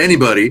keep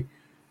anybody,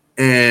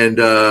 and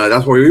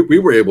that's why we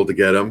were able to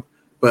get him.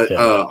 But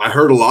I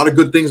heard a lot of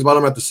good things about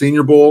him at the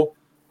Senior Bowl.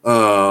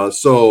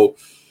 So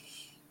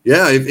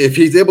yeah, if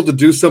he's able to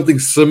do something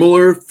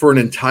similar for an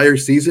entire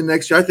season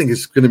next year, I think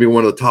it's going to be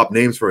one of the top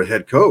names for a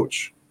head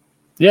coach.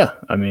 Yeah,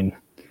 I mean,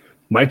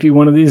 might be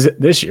one of these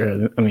this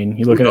year. I mean,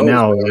 you look at it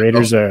now. The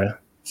Raiders are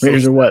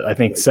what, I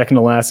think second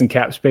to last in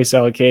cap space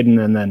allocated,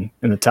 and then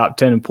in the top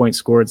 10 in points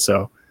scored.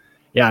 So,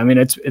 yeah, I mean,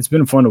 it's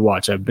been fun to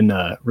watch. I've been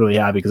really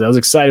happy because I was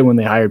excited when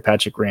they hired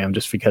Patrick Graham,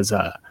 just because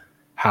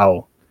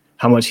how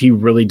much he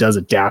really does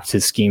adapt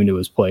his scheme to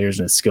his players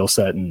and his skill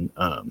set. And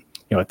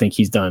I think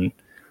he's done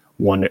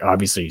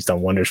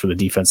wonders for the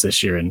defense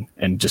this year,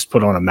 and just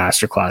put on a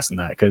masterclass in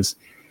that, because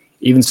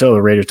even so,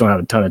 the Raiders don't have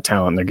a ton of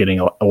talent. They're getting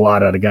a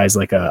lot out of guys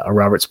like a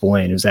Robert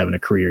Spillane, who's having a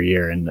career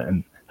year.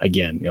 And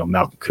again,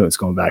 Malcolm Kuntz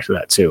going back to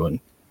that too. And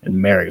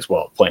Merrick as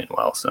well, playing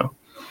well. So,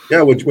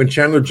 yeah, when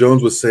Chandler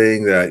Jones was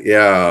saying that,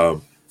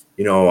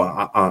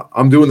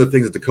 I'm doing the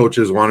things that the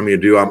coaches wanted me to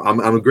do.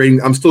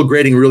 I'm still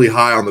grading really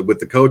high with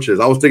the coaches.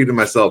 I was thinking to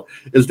myself,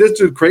 is this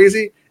dude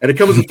crazy? And it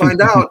comes to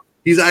find out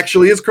he's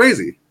actually is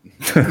crazy.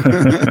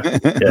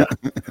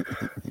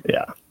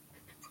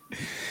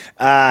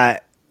 Yeah.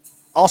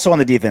 Also on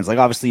the defense, like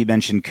obviously you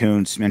mentioned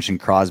Kuntz, you mentioned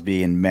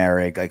Crosby and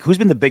Merrick. Like, who's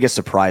been the biggest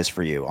surprise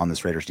for you on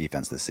this Raiders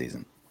defense this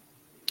season?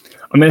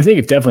 I mean, I think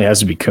it definitely has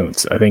to be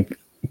Kuntz. I think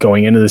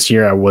going into this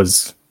year, I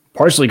was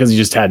partially because he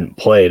just hadn't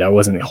played. I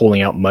wasn't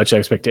holding out much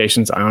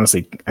expectations. I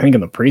think in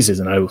the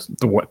preseason, I was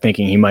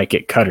thinking he might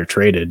get cut or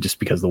traded just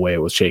because of the way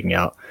it was shaking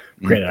out.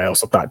 Granted, I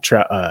also thought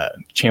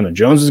Chandler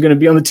Jones was going to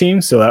be on the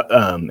team. So,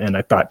 and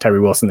I thought Tyree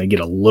Wilson, they get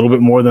a little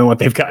bit more than what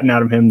they've gotten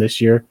out of him this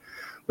year.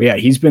 But yeah,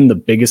 he's been the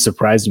biggest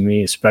surprise to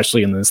me,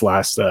 especially in this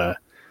last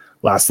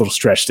little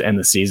stretch to end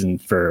the season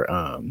for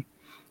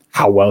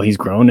how well he's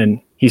grown,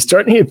 and he's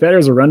starting to get better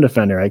as a run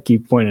defender. I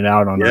keep pointing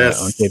out on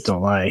Tape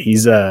Don't Lie.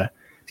 He's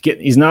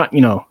not,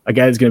 a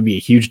guy that's going to be a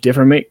huge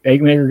difference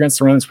maker against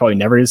the run. It's probably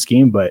never his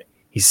scheme, but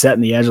he's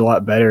setting the edge a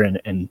lot better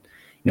and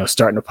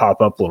starting to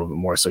pop up a little bit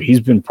more. So he's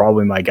been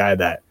probably my guy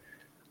that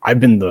I've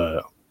been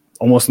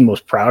almost the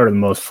most proud or the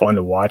most fun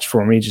to watch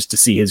for me, just to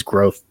see his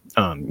growth,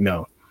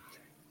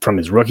 from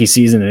his rookie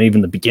season and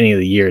even the beginning of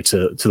the year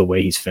to the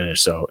way he's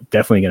finished. So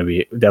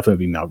definitely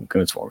be Malcolm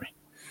Kuntz for me.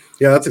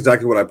 Yeah, that's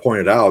exactly what I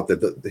pointed out,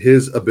 that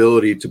his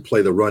ability to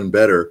play the run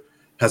better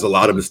has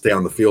allowed him to stay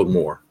on the field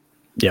more.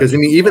 Because,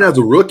 even as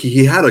a rookie,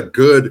 he had a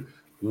good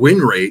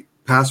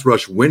pass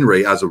rush win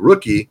rate as a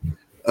rookie.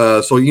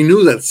 So you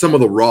knew that some of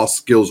the raw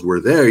skills were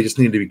there. He just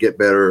needed to get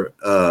better.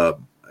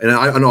 And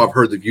I know I've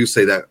heard that you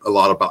say that a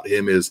lot about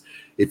him is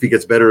if he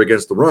gets better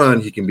against the run,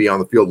 he can be on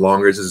the field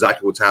longer. It's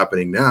exactly what's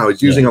happening now.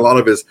 He's using a lot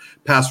of his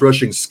pass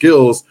rushing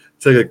skills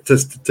to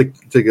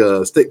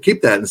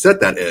keep that and set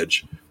that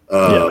edge.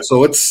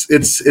 So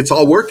it's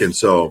all working.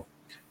 So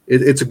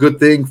it's a good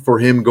thing for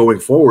him going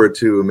forward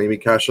to maybe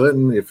cash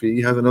in if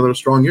he has another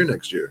strong year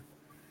next year.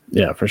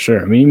 Yeah, for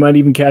sure. I mean, you might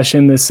even cash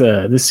in this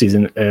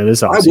season,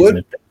 this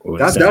offseason.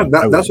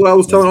 That's what I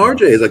was telling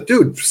RJ. Is like,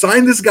 dude,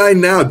 sign this guy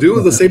now.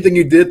 Do the same thing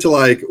you did to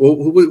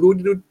who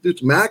did you do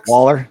to Max?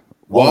 Waller.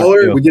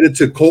 Yeah. We did it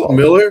to Colton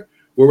Miller.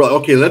 Where we're like,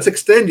 okay, let's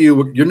extend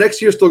you. Your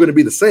next year's still going to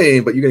be the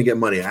same, but you're going to get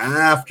money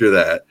after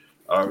that.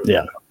 I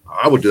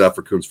would do that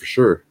for Kuntz for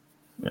sure.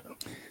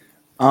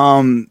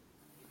 Yeah.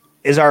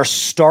 Is our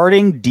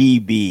starting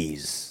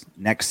DBs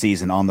next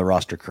season on the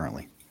roster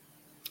currently?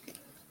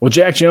 Well,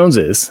 Jack Jones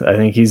is. I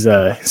think he's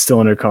still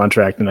under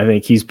contract, and I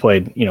think he's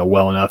played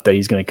well enough that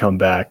he's going to come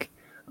back.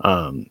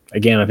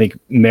 Again, I think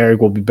Merrick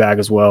will be back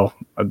as well.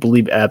 I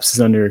believe Epps is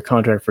under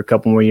contract for a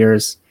couple more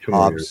years.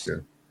 Hobbs,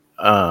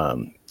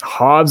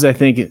 I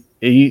think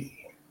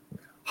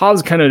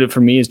Hobbs kind of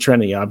for me is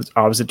trending the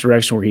opposite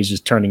direction, where he's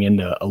just turning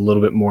into a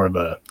little bit more of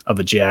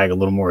a jag, a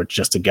little more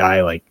just a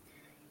guy. Like,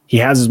 he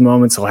has his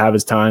moments, he'll have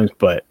his times,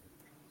 but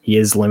he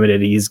is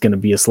limited. He's going to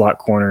be a slot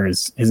corner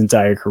his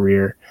entire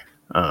career.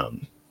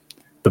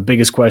 The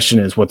biggest question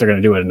is what they're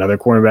going to do at another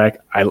cornerback.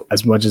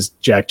 As much as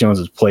Jack Jones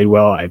has played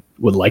well, I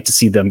would like to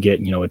see them get,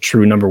 a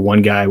true number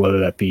one guy, whether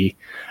that be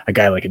a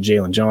guy like a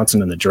Jalen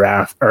Johnson in the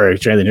draft or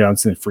Jalen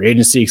Johnson in free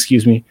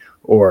agency,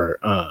 or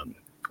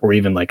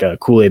even like a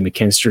Kool-Aid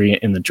McKinstry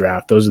in the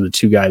draft. Those are the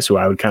two guys who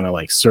I would kind of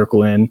like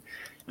circle in.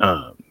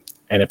 And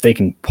if they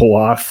can pull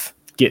off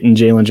getting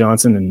Jalen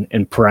Johnson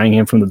and prying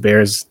him from the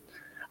Bears,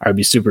 I would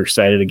be super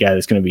excited. A guy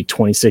that's going to be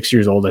 26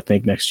 years old, I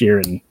think, next year,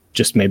 and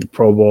just made the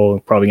Pro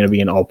Bowl, probably going to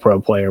be an all-pro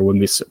player.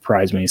 Wouldn't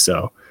surprise me.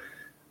 So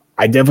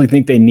I definitely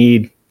think they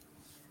need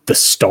the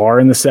star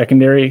in the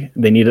secondary.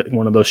 They need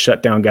one of those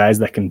shutdown guys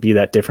that can be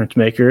that difference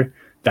maker.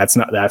 That's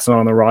not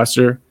on the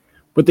roster,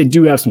 but they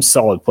do have some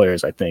solid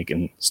players, I think,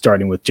 and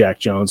starting with Jack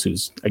Jones,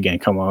 who's again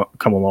come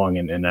along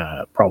and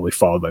probably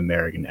followed by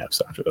Merrick and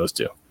Epps after those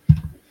two.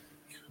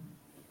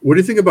 What do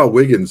you think about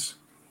Wiggins?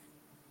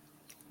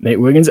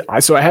 Nate Wiggins.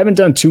 So I haven't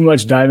done too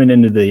much diving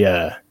into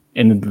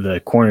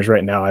the corners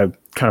right now. I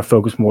kind of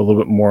focus a little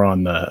bit more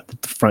on the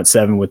front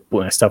seven with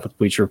stuff with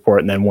Bleacher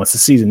Report, and then once the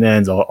season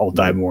ends, I'll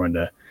dive more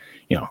into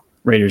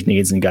Raiders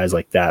needs and guys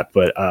like that.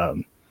 But I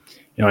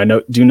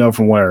do know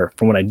from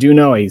what I do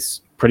know,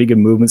 he's pretty good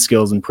movement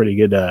skills and pretty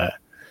good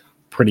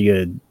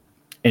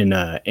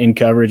in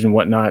coverage and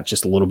whatnot.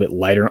 Just a little bit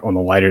lighter on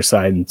the lighter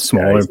side and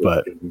smaller,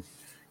 but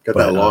got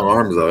that long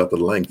arms though, got the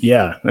length.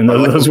 Yeah, and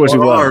those what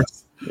you love.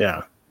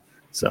 Yeah,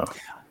 so.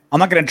 I'm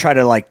not going to try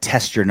to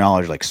test your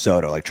knowledge like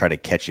Soto, try to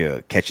catch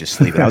you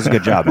sleeping. That was a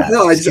good job, man.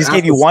 No, I just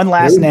gave you one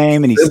last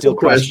name, and he's still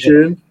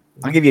questioning.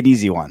 I'll give you an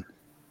easy one.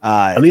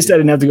 At least I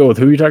didn't have to go with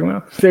who you're talking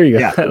about. There you go.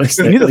 Yeah.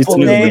 You knew the full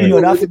name. You knew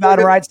enough about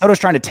it, right? Soto's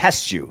trying to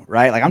test you,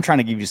 right? I'm trying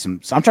to give you I'm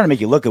trying to make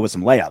you look good with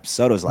some layups.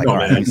 Soto's all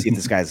right, let me see if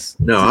this guy's.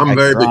 No, I'm a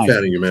very big fan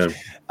of you, man.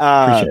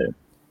 Appreciate it.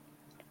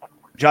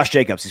 Josh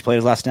Jacobs, he's played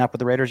his last snap with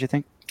the Raiders, you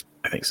think?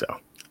 I think so.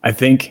 I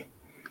think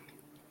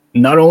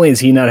not only has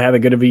he not had a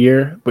good of a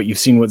year, but you've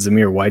seen what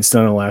Zamir White's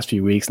done in the last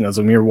few weeks. Now,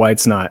 Zamir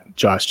White's not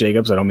Josh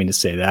Jacobs. I don't mean to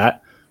say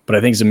that, but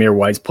I think Zamir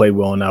White's played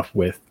well enough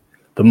with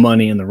the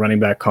money and the running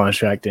back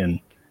contract,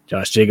 and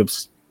Josh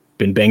Jacobs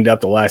been banged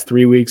up the last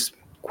 3 weeks,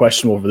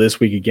 questionable for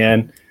this week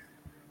again,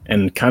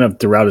 and kind of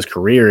throughout his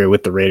career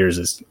with the Raiders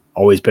has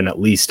always been at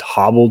least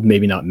hobbled,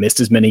 maybe not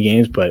missed as many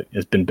games, but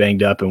has been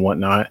banged up and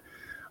whatnot.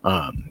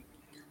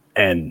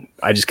 And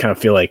I just kind of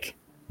feel like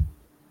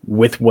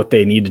with what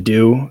they need to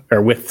do,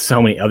 or with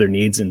so many other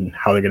needs and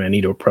how they're going to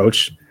need to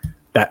approach,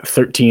 that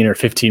 13 or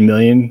 15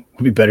 million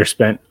would be better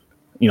spent,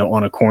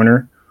 on a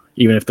corner,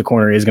 even if the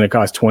corner is going to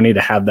cost 20,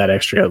 to have that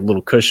extra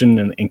little cushion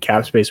and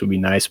cap space would be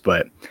nice.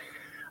 But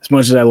as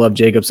much as I love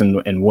Jacobs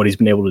and what he's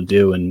been able to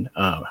do, and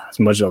as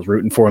much as I was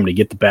rooting for him to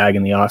get the bag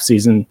in the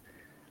offseason,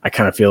 I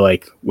kind of feel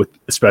like with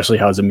especially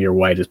how Zamir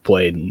White has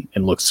played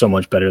and looks so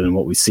much better than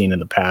what we've seen in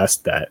the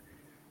past, that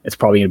it's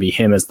probably going to be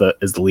him as the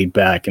lead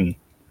back, and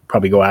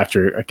probably go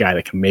after a guy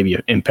that can maybe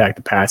impact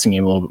the passing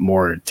game a little bit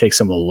more, or take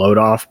some of the load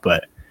off.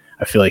 But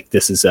I feel like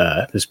this is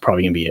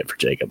probably going to be it for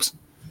Jacobs.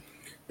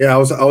 Yeah,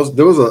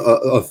 there was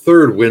a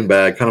third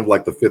windbag, kind of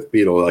like the fifth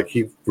Beatle. Like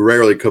he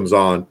rarely comes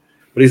on,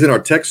 but he's in our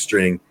text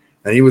string,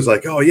 and he was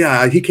like, "Oh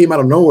yeah, he came out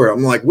of nowhere."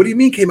 I'm like, "What do you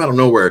mean came out of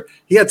nowhere?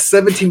 He had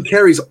 17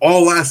 carries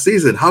all last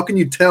season. How can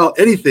you tell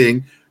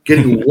anything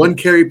getting 1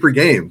 carry per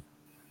game?"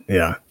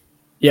 Yeah.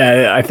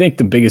 I think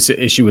the biggest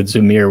issue with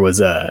Zamir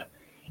was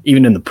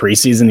even in the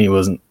preseason he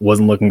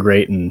wasn't looking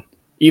great, and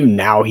even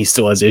now he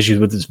still has issues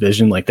with his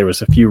vision. Like there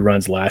was a few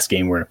runs last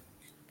game where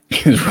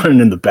he was running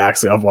in the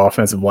backs of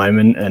offensive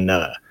linemen, and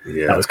that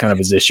was kind of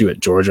his issue at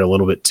Georgia a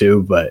little bit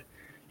too. But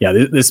yeah,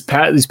 these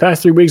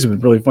past 3 weeks have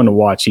been really fun to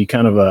watch. He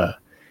kind of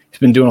he's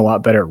been doing a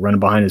lot better at running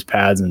behind his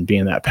pads and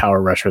being that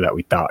power rusher that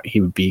we thought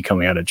he would be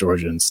coming out of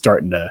Georgia, and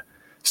starting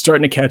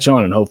to catch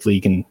on. And hopefully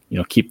he can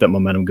keep that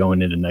momentum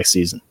going into next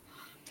season.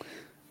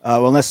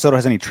 Well, unless Soto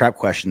has any trap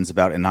questions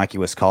about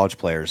innocuous college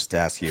players to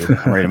ask you,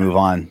 I'm ready to move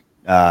on.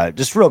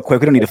 Just real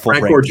quick, we don't need a full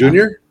Frank break. Gore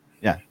Jr.?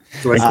 Yeah.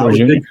 So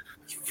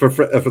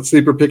for a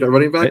sleeper pick at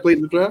running back late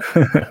in the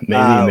draft?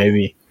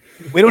 Maybe.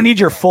 We don't need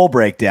your full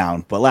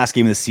breakdown, but last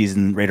game of the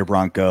season, Raider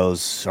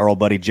Broncos, our old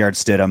buddy Jared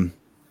Stidham.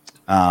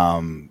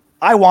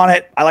 I want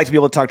it. I like to be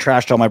able to talk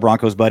trash to all my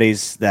Broncos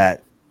buddies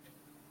that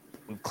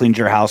we've cleaned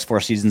your house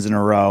 4 seasons in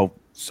a row.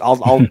 So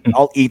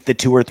I'll eat the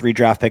 2 or 3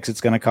 draft picks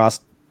it's going to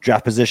cost,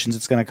 draft positions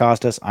it's going to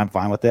cost us. I'm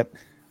fine with it.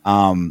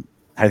 How do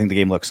you think the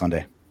game looks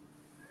Sunday?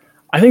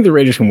 I think the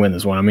Raiders can win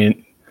this one. I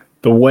mean,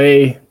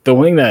 the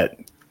thing that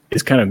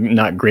is kind of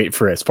not great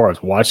for as far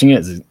as watching it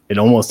is it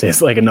almost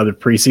is like another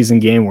preseason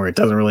game where it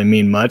doesn't really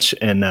mean much.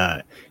 And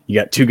you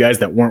got 2 guys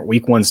that weren't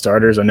week 1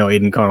 starters. I know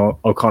Aiden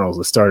O'Connell's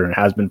a starter and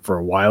has been for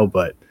a while,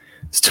 but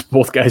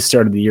both guys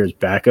started the year as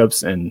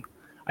backups. And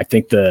I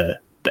think the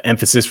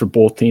emphasis for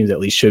both teams at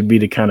least should be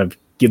to kind of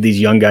give these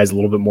young guys a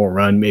little bit more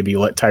run. Maybe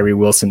let Tyree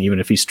Wilson, even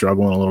if he's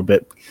struggling a little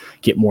bit,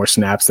 get more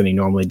snaps than he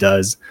normally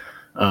does.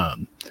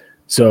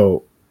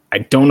 So I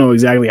don't know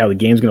exactly how the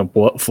game's going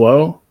to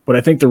flow, but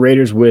I think the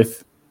Raiders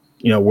with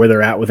where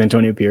they're at with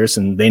Antonio Pierce,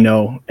 and they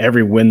know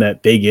every win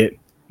that they get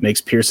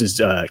makes Pierce's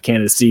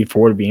candidacy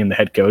for being the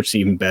head coach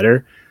even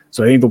better.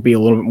 So I think they'll be a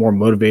little bit more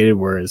motivated,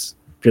 whereas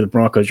if you're the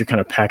Broncos, you're kind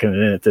of packing it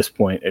in at this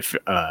point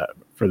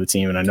for the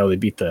team. And I know they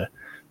beat the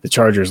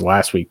Chargers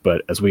last week,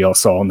 but as we all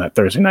saw in that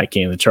Thursday night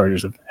game, the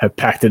Chargers have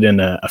packed it in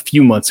a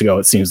few months ago,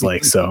 it seems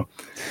like. So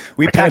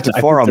we packed it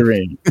for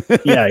them.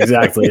 Yeah,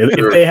 exactly.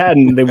 If they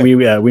hadn't, then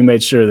we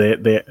made sure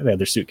they had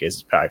their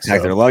suitcases packed.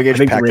 Packed their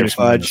luggage, packed their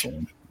fudge.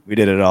 We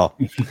did it all.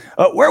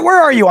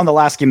 Where are you on the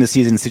last game of the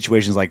season in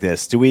situations like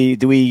this? Do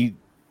we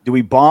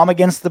bomb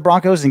against the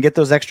Broncos and get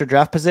those extra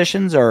draft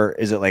positions, or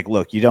is it like,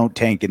 look, you don't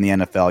tank in the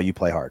NFL, you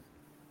play hard?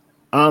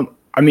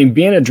 I mean,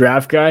 being a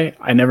draft guy,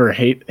 I never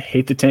hate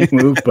the tank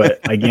move, but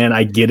again,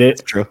 I get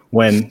it. True.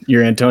 When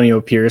you're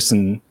Antonio Pierce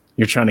and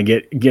you're trying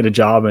to get a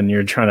job and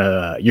you're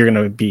going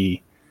to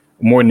be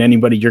more than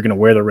anybody, you're going to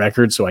wear the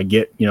record. So I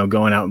get,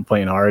 going out and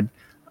playing hard.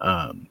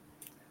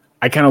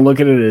 I kind of look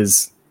at it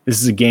as this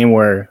is a game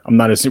where I'm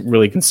not as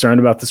really concerned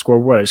about the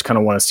scoreboard. I just kind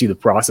of want to see the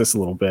process a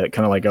little bit,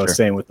 kind of like I was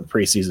saying with the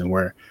preseason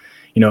where,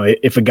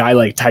 if a guy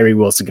like Tyree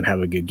Wilson can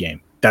have a good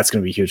game, that's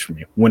going to be huge for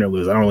me, win or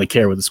lose. I don't really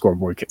care what the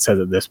scoreboard says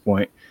at this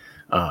point.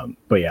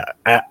 But yeah,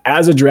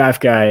 as a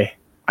draft guy,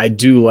 I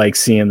do like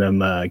seeing them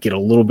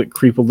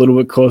creep a little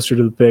bit closer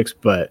to the picks.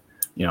 But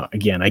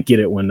again, I get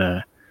it when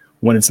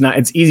it's not.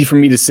 It's easy for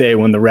me to say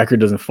when the record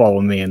doesn't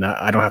follow me, and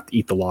I don't have to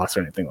eat the loss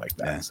or anything like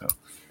that. Yeah. So,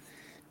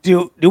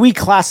 do we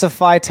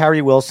classify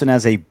Tyree Wilson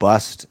as a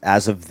bust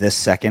as of this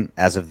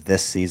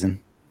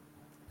season?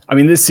 I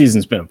mean, this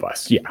season's been a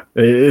bust. Yeah,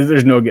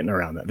 there's no getting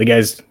around that. The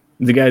guys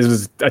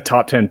was a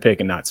top 10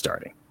 pick and not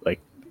starting. Like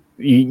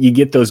you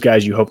get those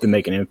guys, you hope to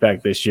make an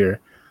impact this year.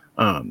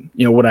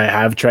 What I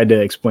have tried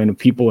to explain to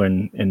people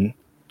and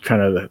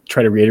kind of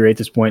try to reiterate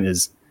this point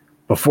is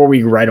before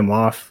we write him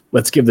off,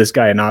 let's give this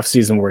guy an off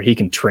season where he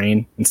can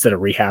train instead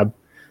of rehab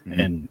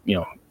and,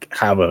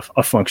 have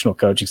a functional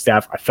coaching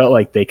staff. I felt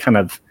like they kind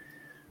of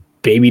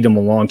babied him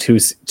along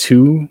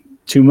too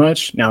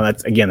much. Now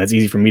that's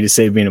easy for me to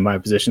say being in my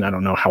position. I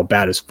don't know how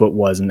bad his foot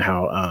was and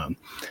how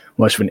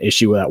much of an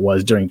issue that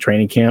was during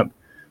training camp.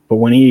 But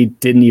when he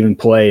didn't even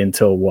play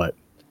until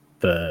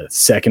the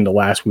second to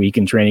last week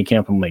in training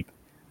camp, I'm like,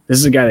 this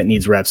is a guy that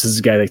needs reps. This is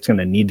a guy that's going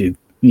to need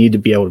to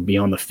be able to be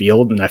on the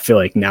field. And I feel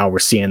like now we're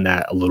seeing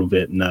that a little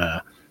bit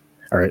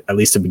or at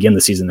least to begin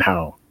the season,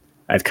 how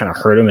I've kind of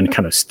hurt him and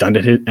kind of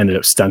ended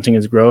up stunting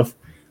his growth.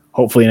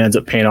 Hopefully it ends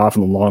up paying off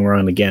in the long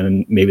run again.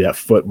 And maybe that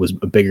foot was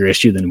a bigger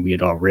issue than we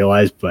had all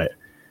realized, but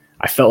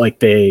I felt like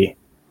they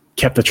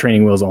kept the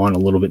training wheels on a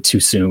little bit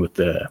too soon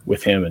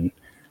with him. And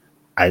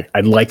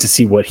I'd like to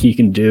see what he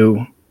can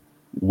do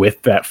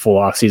with that full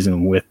off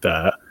season, with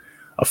a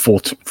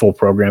full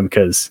program,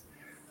 because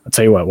I'll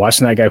tell you what,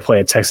 watching that guy play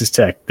at Texas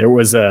Tech, there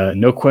was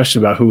no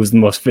question about who was the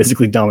most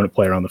physically dominant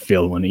player on the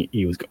field when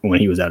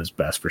he was at his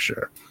best, for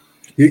sure.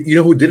 You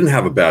know who didn't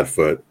have a bad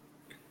foot?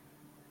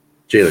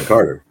 Jalen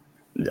Carter.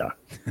 Yeah.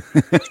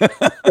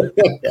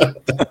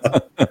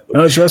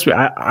 No, trust me.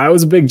 I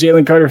was a big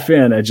Jalen Carter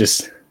fan.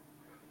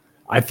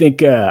 I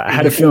think I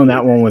had a feeling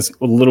that one was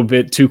a little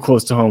bit too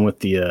close to home with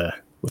the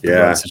with the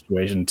run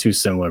situation. Too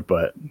similar,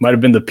 but might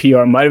have been the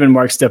PR, might have been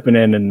Mark stepping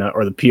in and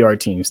or the PR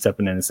team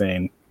stepping in and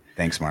saying,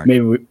 "Thanks, Mark.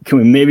 Can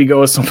we maybe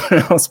go with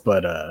someone else?"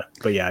 But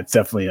yeah, it's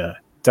definitely a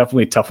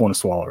tough one to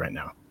swallow right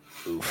now.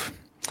 Oof.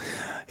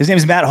 His name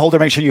is Matt Holder.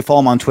 Make sure you follow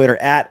him on Twitter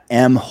at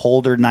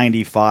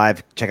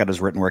mholder95. Check out his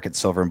written work at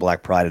Silver and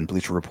Black Pride and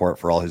Bleacher Report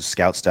for all his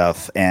scout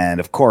stuff. And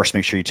of course,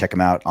 make sure you check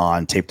him out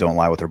on Tape Don't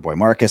Lie with our boy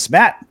Marcus.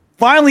 Matt,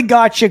 finally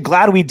got you.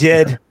 Glad we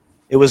did.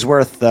 It was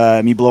worth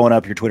me blowing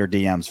up your Twitter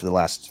DMs for the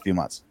last few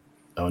months.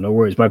 Oh, no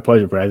worries. My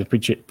pleasure, Brad.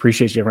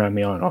 Appreciate you having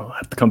me on. I'll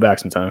have to come back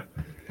sometime.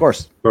 Of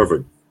course.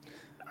 Perfect.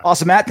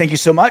 Awesome, Matt. Thank you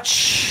so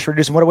much for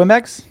doing some What a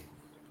Winbags.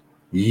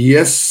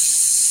 Yes,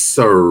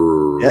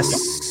 sir.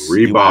 Yes.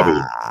 Bobby.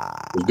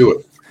 Let's do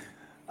it.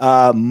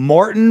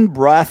 Morton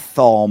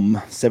Brathholm,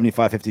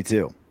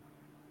 7552.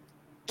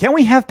 Can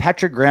we have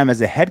Patrick Graham as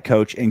a head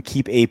coach and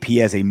keep AP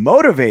as a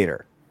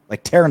motivator,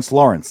 like Terrence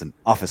Lawrence, an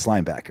office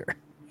linebacker?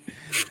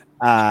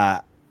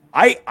 I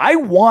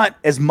want,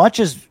 as much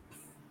as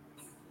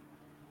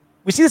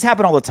we see this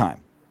happen all the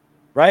time,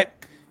 right?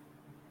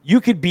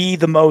 You could be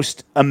the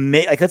most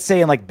amazing, like let's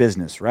say in like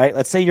business, right?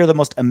 Let's say you're the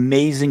most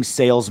amazing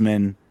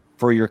salesman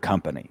for your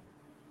company.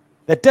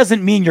 That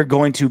doesn't mean you're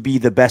going to be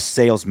the best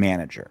sales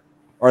manager,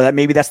 or that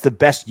maybe that's the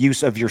best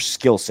use of your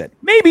skill set.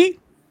 Maybe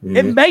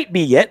it might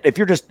be it. If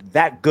you're just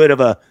that good of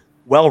a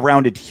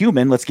well-rounded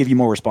human, let's give you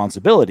more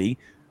responsibility.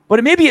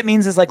 But maybe it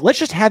means is like, let's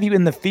just have you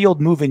in the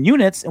field moving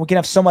units and we can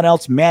have someone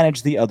else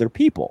manage the other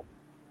people.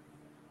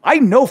 I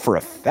know for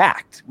a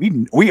fact,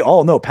 we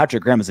all know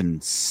Patrick Graham is an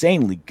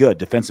insanely good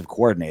defensive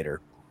coordinator.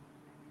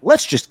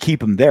 Let's just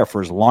keep him there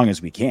for as long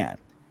as we can.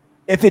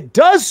 If it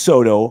does,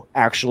 Soto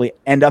actually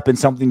end up in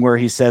something where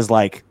he says,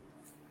 like,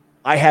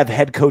 I have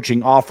head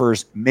coaching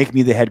offers, make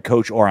me the head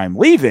coach or I'm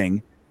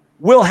leaving,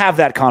 we'll have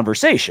that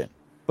conversation.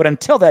 But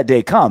until that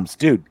day comes,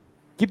 dude,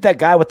 keep that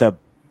guy with the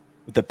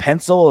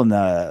pencil and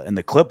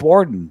the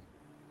clipboard and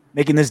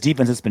making this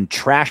defense that's been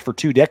trashed for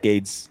 2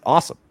 decades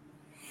awesome.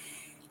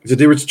 There's a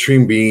difference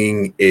between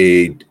being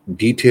a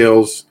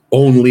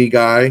details-only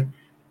guy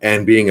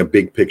and being a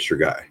big-picture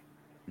guy.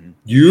 Mm-hmm.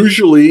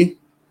 Usually,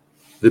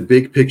 the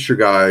big-picture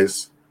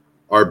guys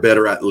are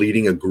better at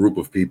leading a group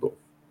of people.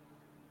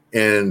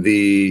 And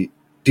the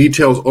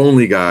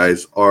details-only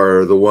guys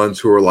are the ones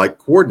who are like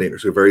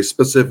coordinators, who are very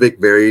specific,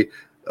 very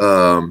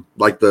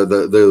like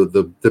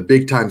the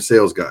big-time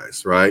sales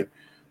guys, right?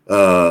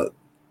 Like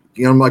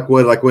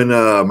when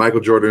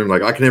Michael Jordan,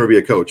 like, I can never be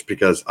a coach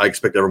because I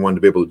expect everyone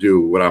to be able to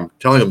do what I'm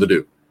telling them to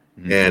do,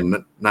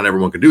 and not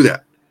everyone can do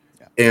that.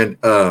 Yeah. And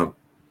I'm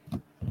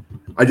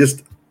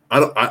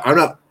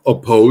not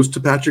opposed to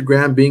Patrick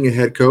Graham being a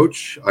head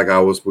coach. Like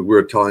we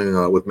were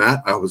telling with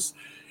Matt,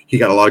 he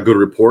got a lot of good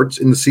reports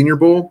in the Senior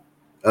Bowl.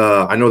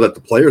 I know that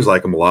the players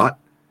like him a lot.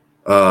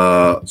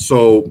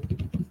 So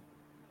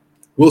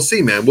we'll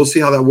see, man. We'll see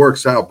how that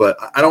works out. But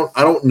I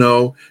don't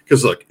know,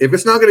 because look, if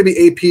it's not going to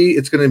be AP,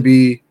 it's going to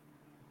be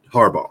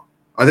Harbaugh.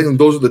 I think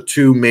those are the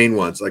two main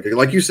ones.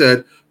 Like you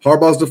said,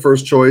 Harbaugh's the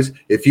first choice.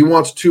 If he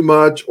wants too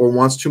much or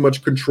wants too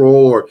much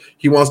control, or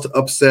he wants to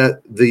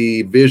upset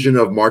the vision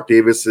of Mark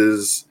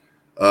Davis's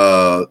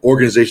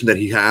organization that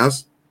he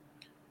has,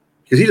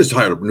 because he just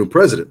hired a new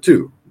president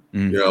too.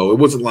 Mm.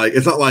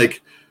 It's not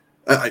like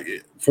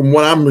from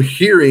what I'm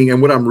hearing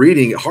and what I'm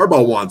reading,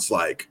 Harbaugh wants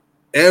like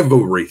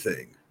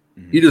everything.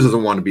 He just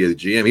doesn't want to be a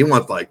GM. He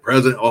wants like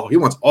president. Oh, he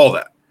wants all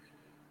that.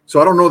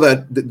 So I don't know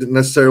that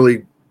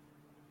necessarily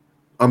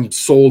I'm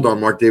sold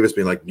on Mark Davis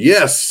being like,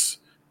 yes,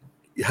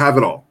 you have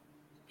it all.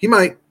 He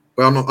might,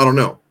 but I don't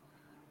know.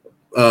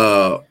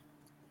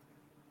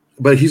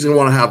 But he's going to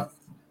want to have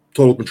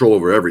total control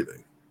over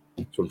everything.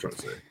 That's what I'm trying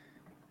to say.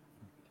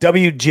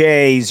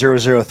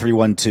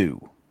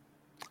 WJ00312.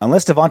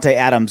 Unless Davante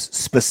Adams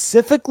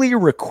specifically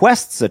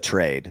requests a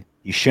trade,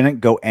 he shouldn't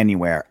go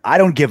anywhere. I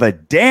don't give a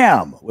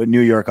damn what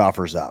New York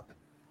offers up.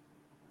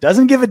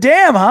 Doesn't give a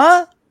damn,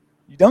 huh?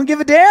 You don't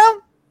give a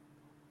damn?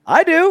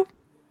 I do.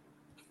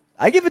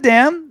 I give a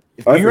damn.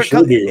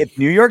 If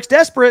New York's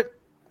desperate,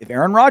 if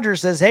Aaron Rodgers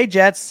says, hey,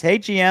 Jets, hey,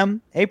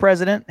 GM, hey,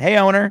 president, hey,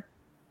 owner,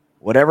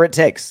 whatever it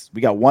takes.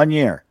 We got 1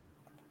 year.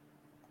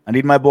 I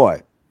need my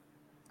boy.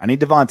 I need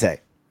Davante.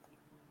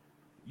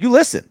 You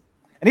listen.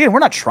 And again, we're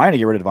not trying to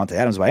get rid of Davante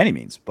Adams by any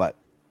means, but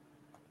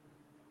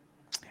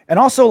and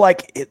also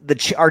like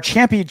our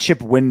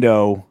championship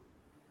window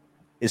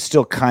is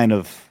still kind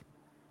of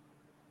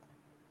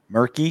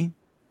murky,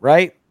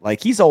 right?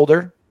 Like he's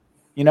older,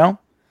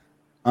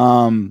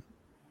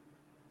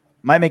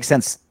 might make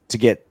sense to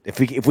get if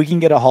we can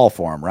get a haul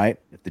for him, right?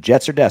 If the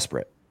Jets are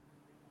desperate.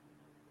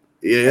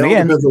 Yeah, it all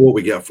depends on what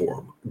we get for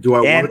him. Do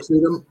I want to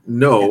see them?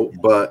 No,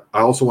 but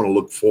I also want to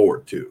look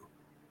forward to.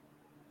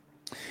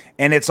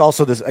 And it's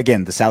also this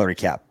again, the salary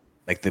cap,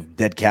 like the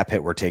dead cap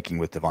hit we're taking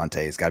with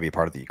Davante has got to be a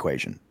part of the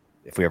equation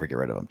if we ever get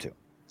rid of him too.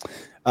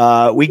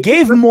 We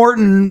gave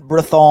Morton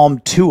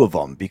Brathholm 2 of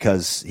them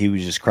because he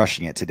was just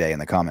crushing it today in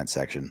the comment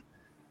section.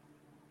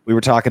 We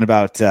were talking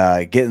about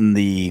getting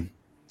the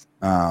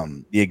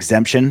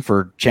exemption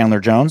for Chandler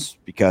Jones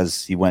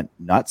because he went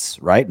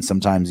nuts, right? And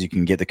sometimes you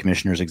can get the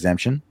commissioner's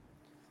exemption.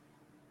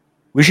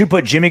 We should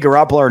put Jimmy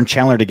Garoppolo and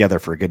Chandler together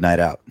for a good night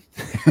out.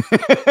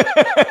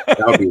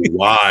 That would be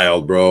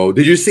wild, bro.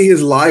 Did you see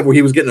his live where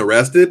he was getting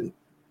arrested?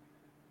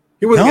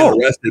 He wasn't getting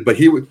arrested, but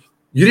he was.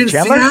 You didn't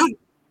Chandler? see that?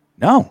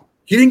 No.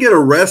 He didn't get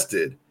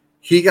arrested.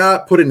 He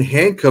got put in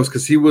handcuffs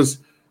because he was.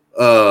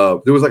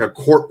 There was like a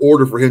court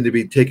order for him to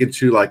be taken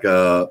to like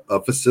a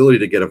facility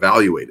to get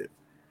evaluated.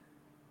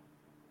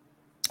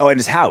 Oh, in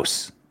his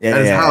house. At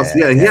his house.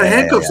 Yeah, he had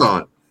handcuffs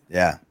on.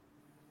 Yeah.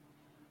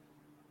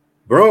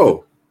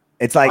 Bro.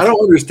 It's like I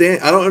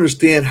don't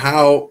understand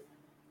how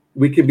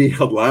we can be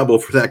held liable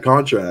for that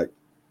contract.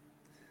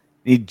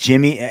 We need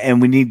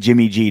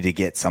Jimmy G to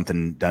get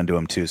something done to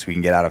him too, so we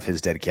can get out of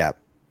his dead cap.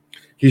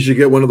 He should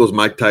get one of those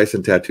Mike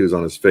Tyson tattoos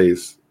on his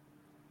face.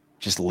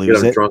 Just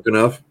lose it. Drunk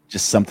enough.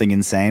 Just something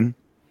insane.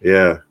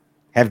 Yeah.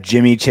 Have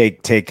Jimmy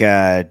take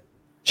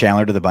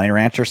Chandler to the Bunny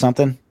Ranch or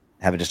something.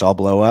 Have it just all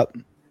blow up.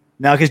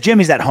 No, because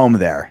Jimmy's at home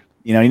there.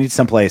 You know, you need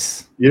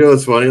someplace. You know,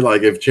 it's funny.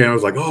 Like if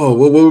Chandler's like, "Oh,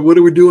 what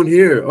are we doing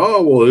here?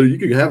 Oh, well, you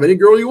can have any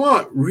girl you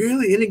want.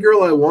 Really, any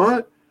girl I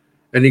want."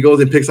 And he goes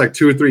and picks like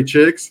 2 or 3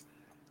 chicks,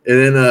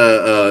 and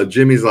then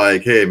Jimmy's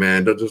like, "Hey,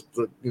 man, don't just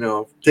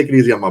take it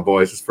easy on my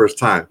boy. It's his first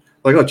time."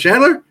 Like, oh,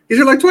 Chandler, he's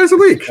here like twice a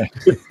week.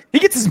 He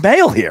gets his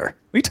mail here.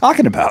 What are you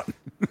talking about?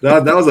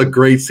 that was a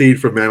great scene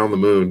from Man on the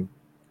Moon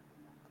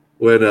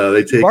when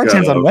they take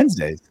bartends on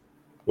Wednesdays.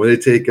 When they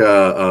take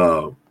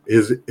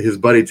his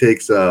buddy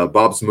takes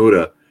Bob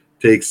Smuda.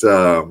 Takes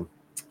the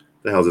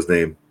hell's his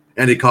name?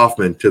 Andy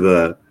Kaufman to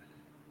the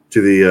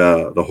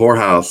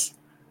whorehouse,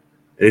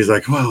 and he's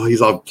like, well,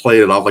 he's all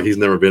playing it off like he's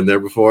never been there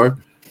before.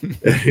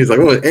 And he's like,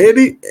 well,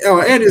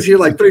 Andy's here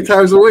like 3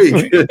 times a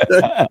week.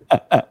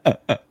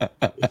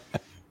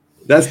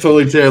 That's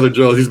totally Taylor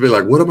Jones. He's been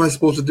like, what am I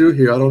supposed to do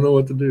here? I don't know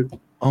what to do.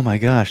 Oh my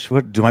gosh,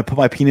 what do I put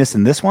my penis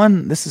in this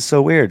one? This is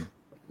so weird.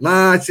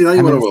 Nah, see, now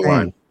you went over the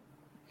line.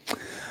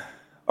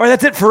 All right,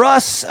 that's it for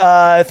us.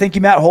 Thank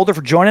you, Matt Holder,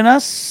 for joining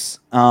us.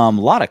 A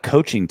lot of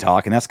coaching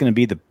talk, and that's going to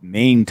be the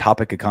main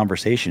topic of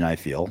conversation, I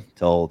feel,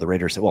 till the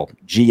Raiders say, well,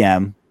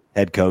 GM,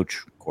 head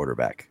coach,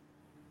 quarterback.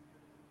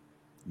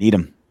 Need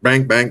him.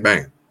 Bang, bang,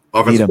 bang.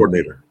 Offensive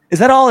coordinator. Is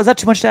that all? Is that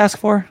too much to ask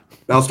for?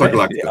 I'll start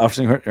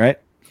right?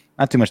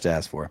 Not too much to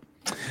ask for.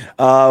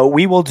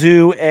 We will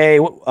do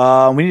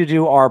we need to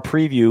do our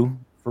preview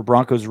for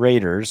Broncos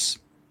Raiders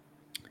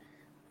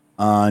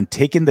on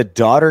taking the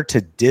daughter to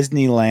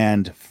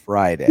Disneyland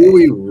Friday. Do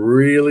we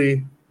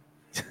really?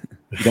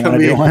 You don't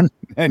want to do one?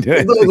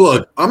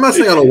 Look, I'm not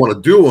saying I don't want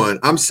to do one.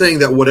 I'm saying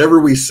that whatever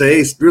we say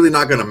is really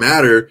not going to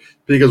matter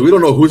because we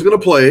don't know who's going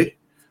to play.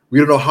 We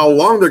don't know how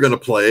long they're going to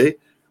play.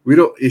 We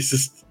don't.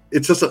 It's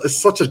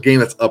such a game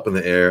that's up in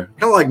the air.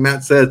 Kind of like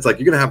Matt said, it's like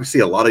you're going to have to see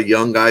a lot of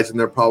young guys in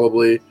there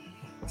probably.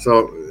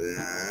 So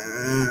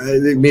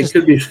it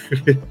could be.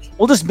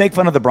 We'll just make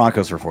fun of the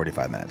Broncos for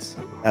 45 minutes.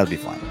 That would be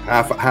fun.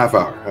 Half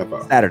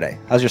hour. Saturday.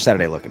 How's your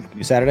Saturday looking? Can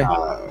you Saturday?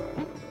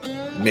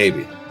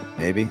 Maybe.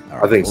 All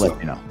right, I think we'll let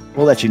you know.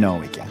 We'll let you know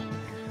when we can.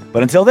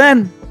 But until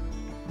then,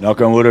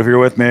 knock on wood if you're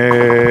with me.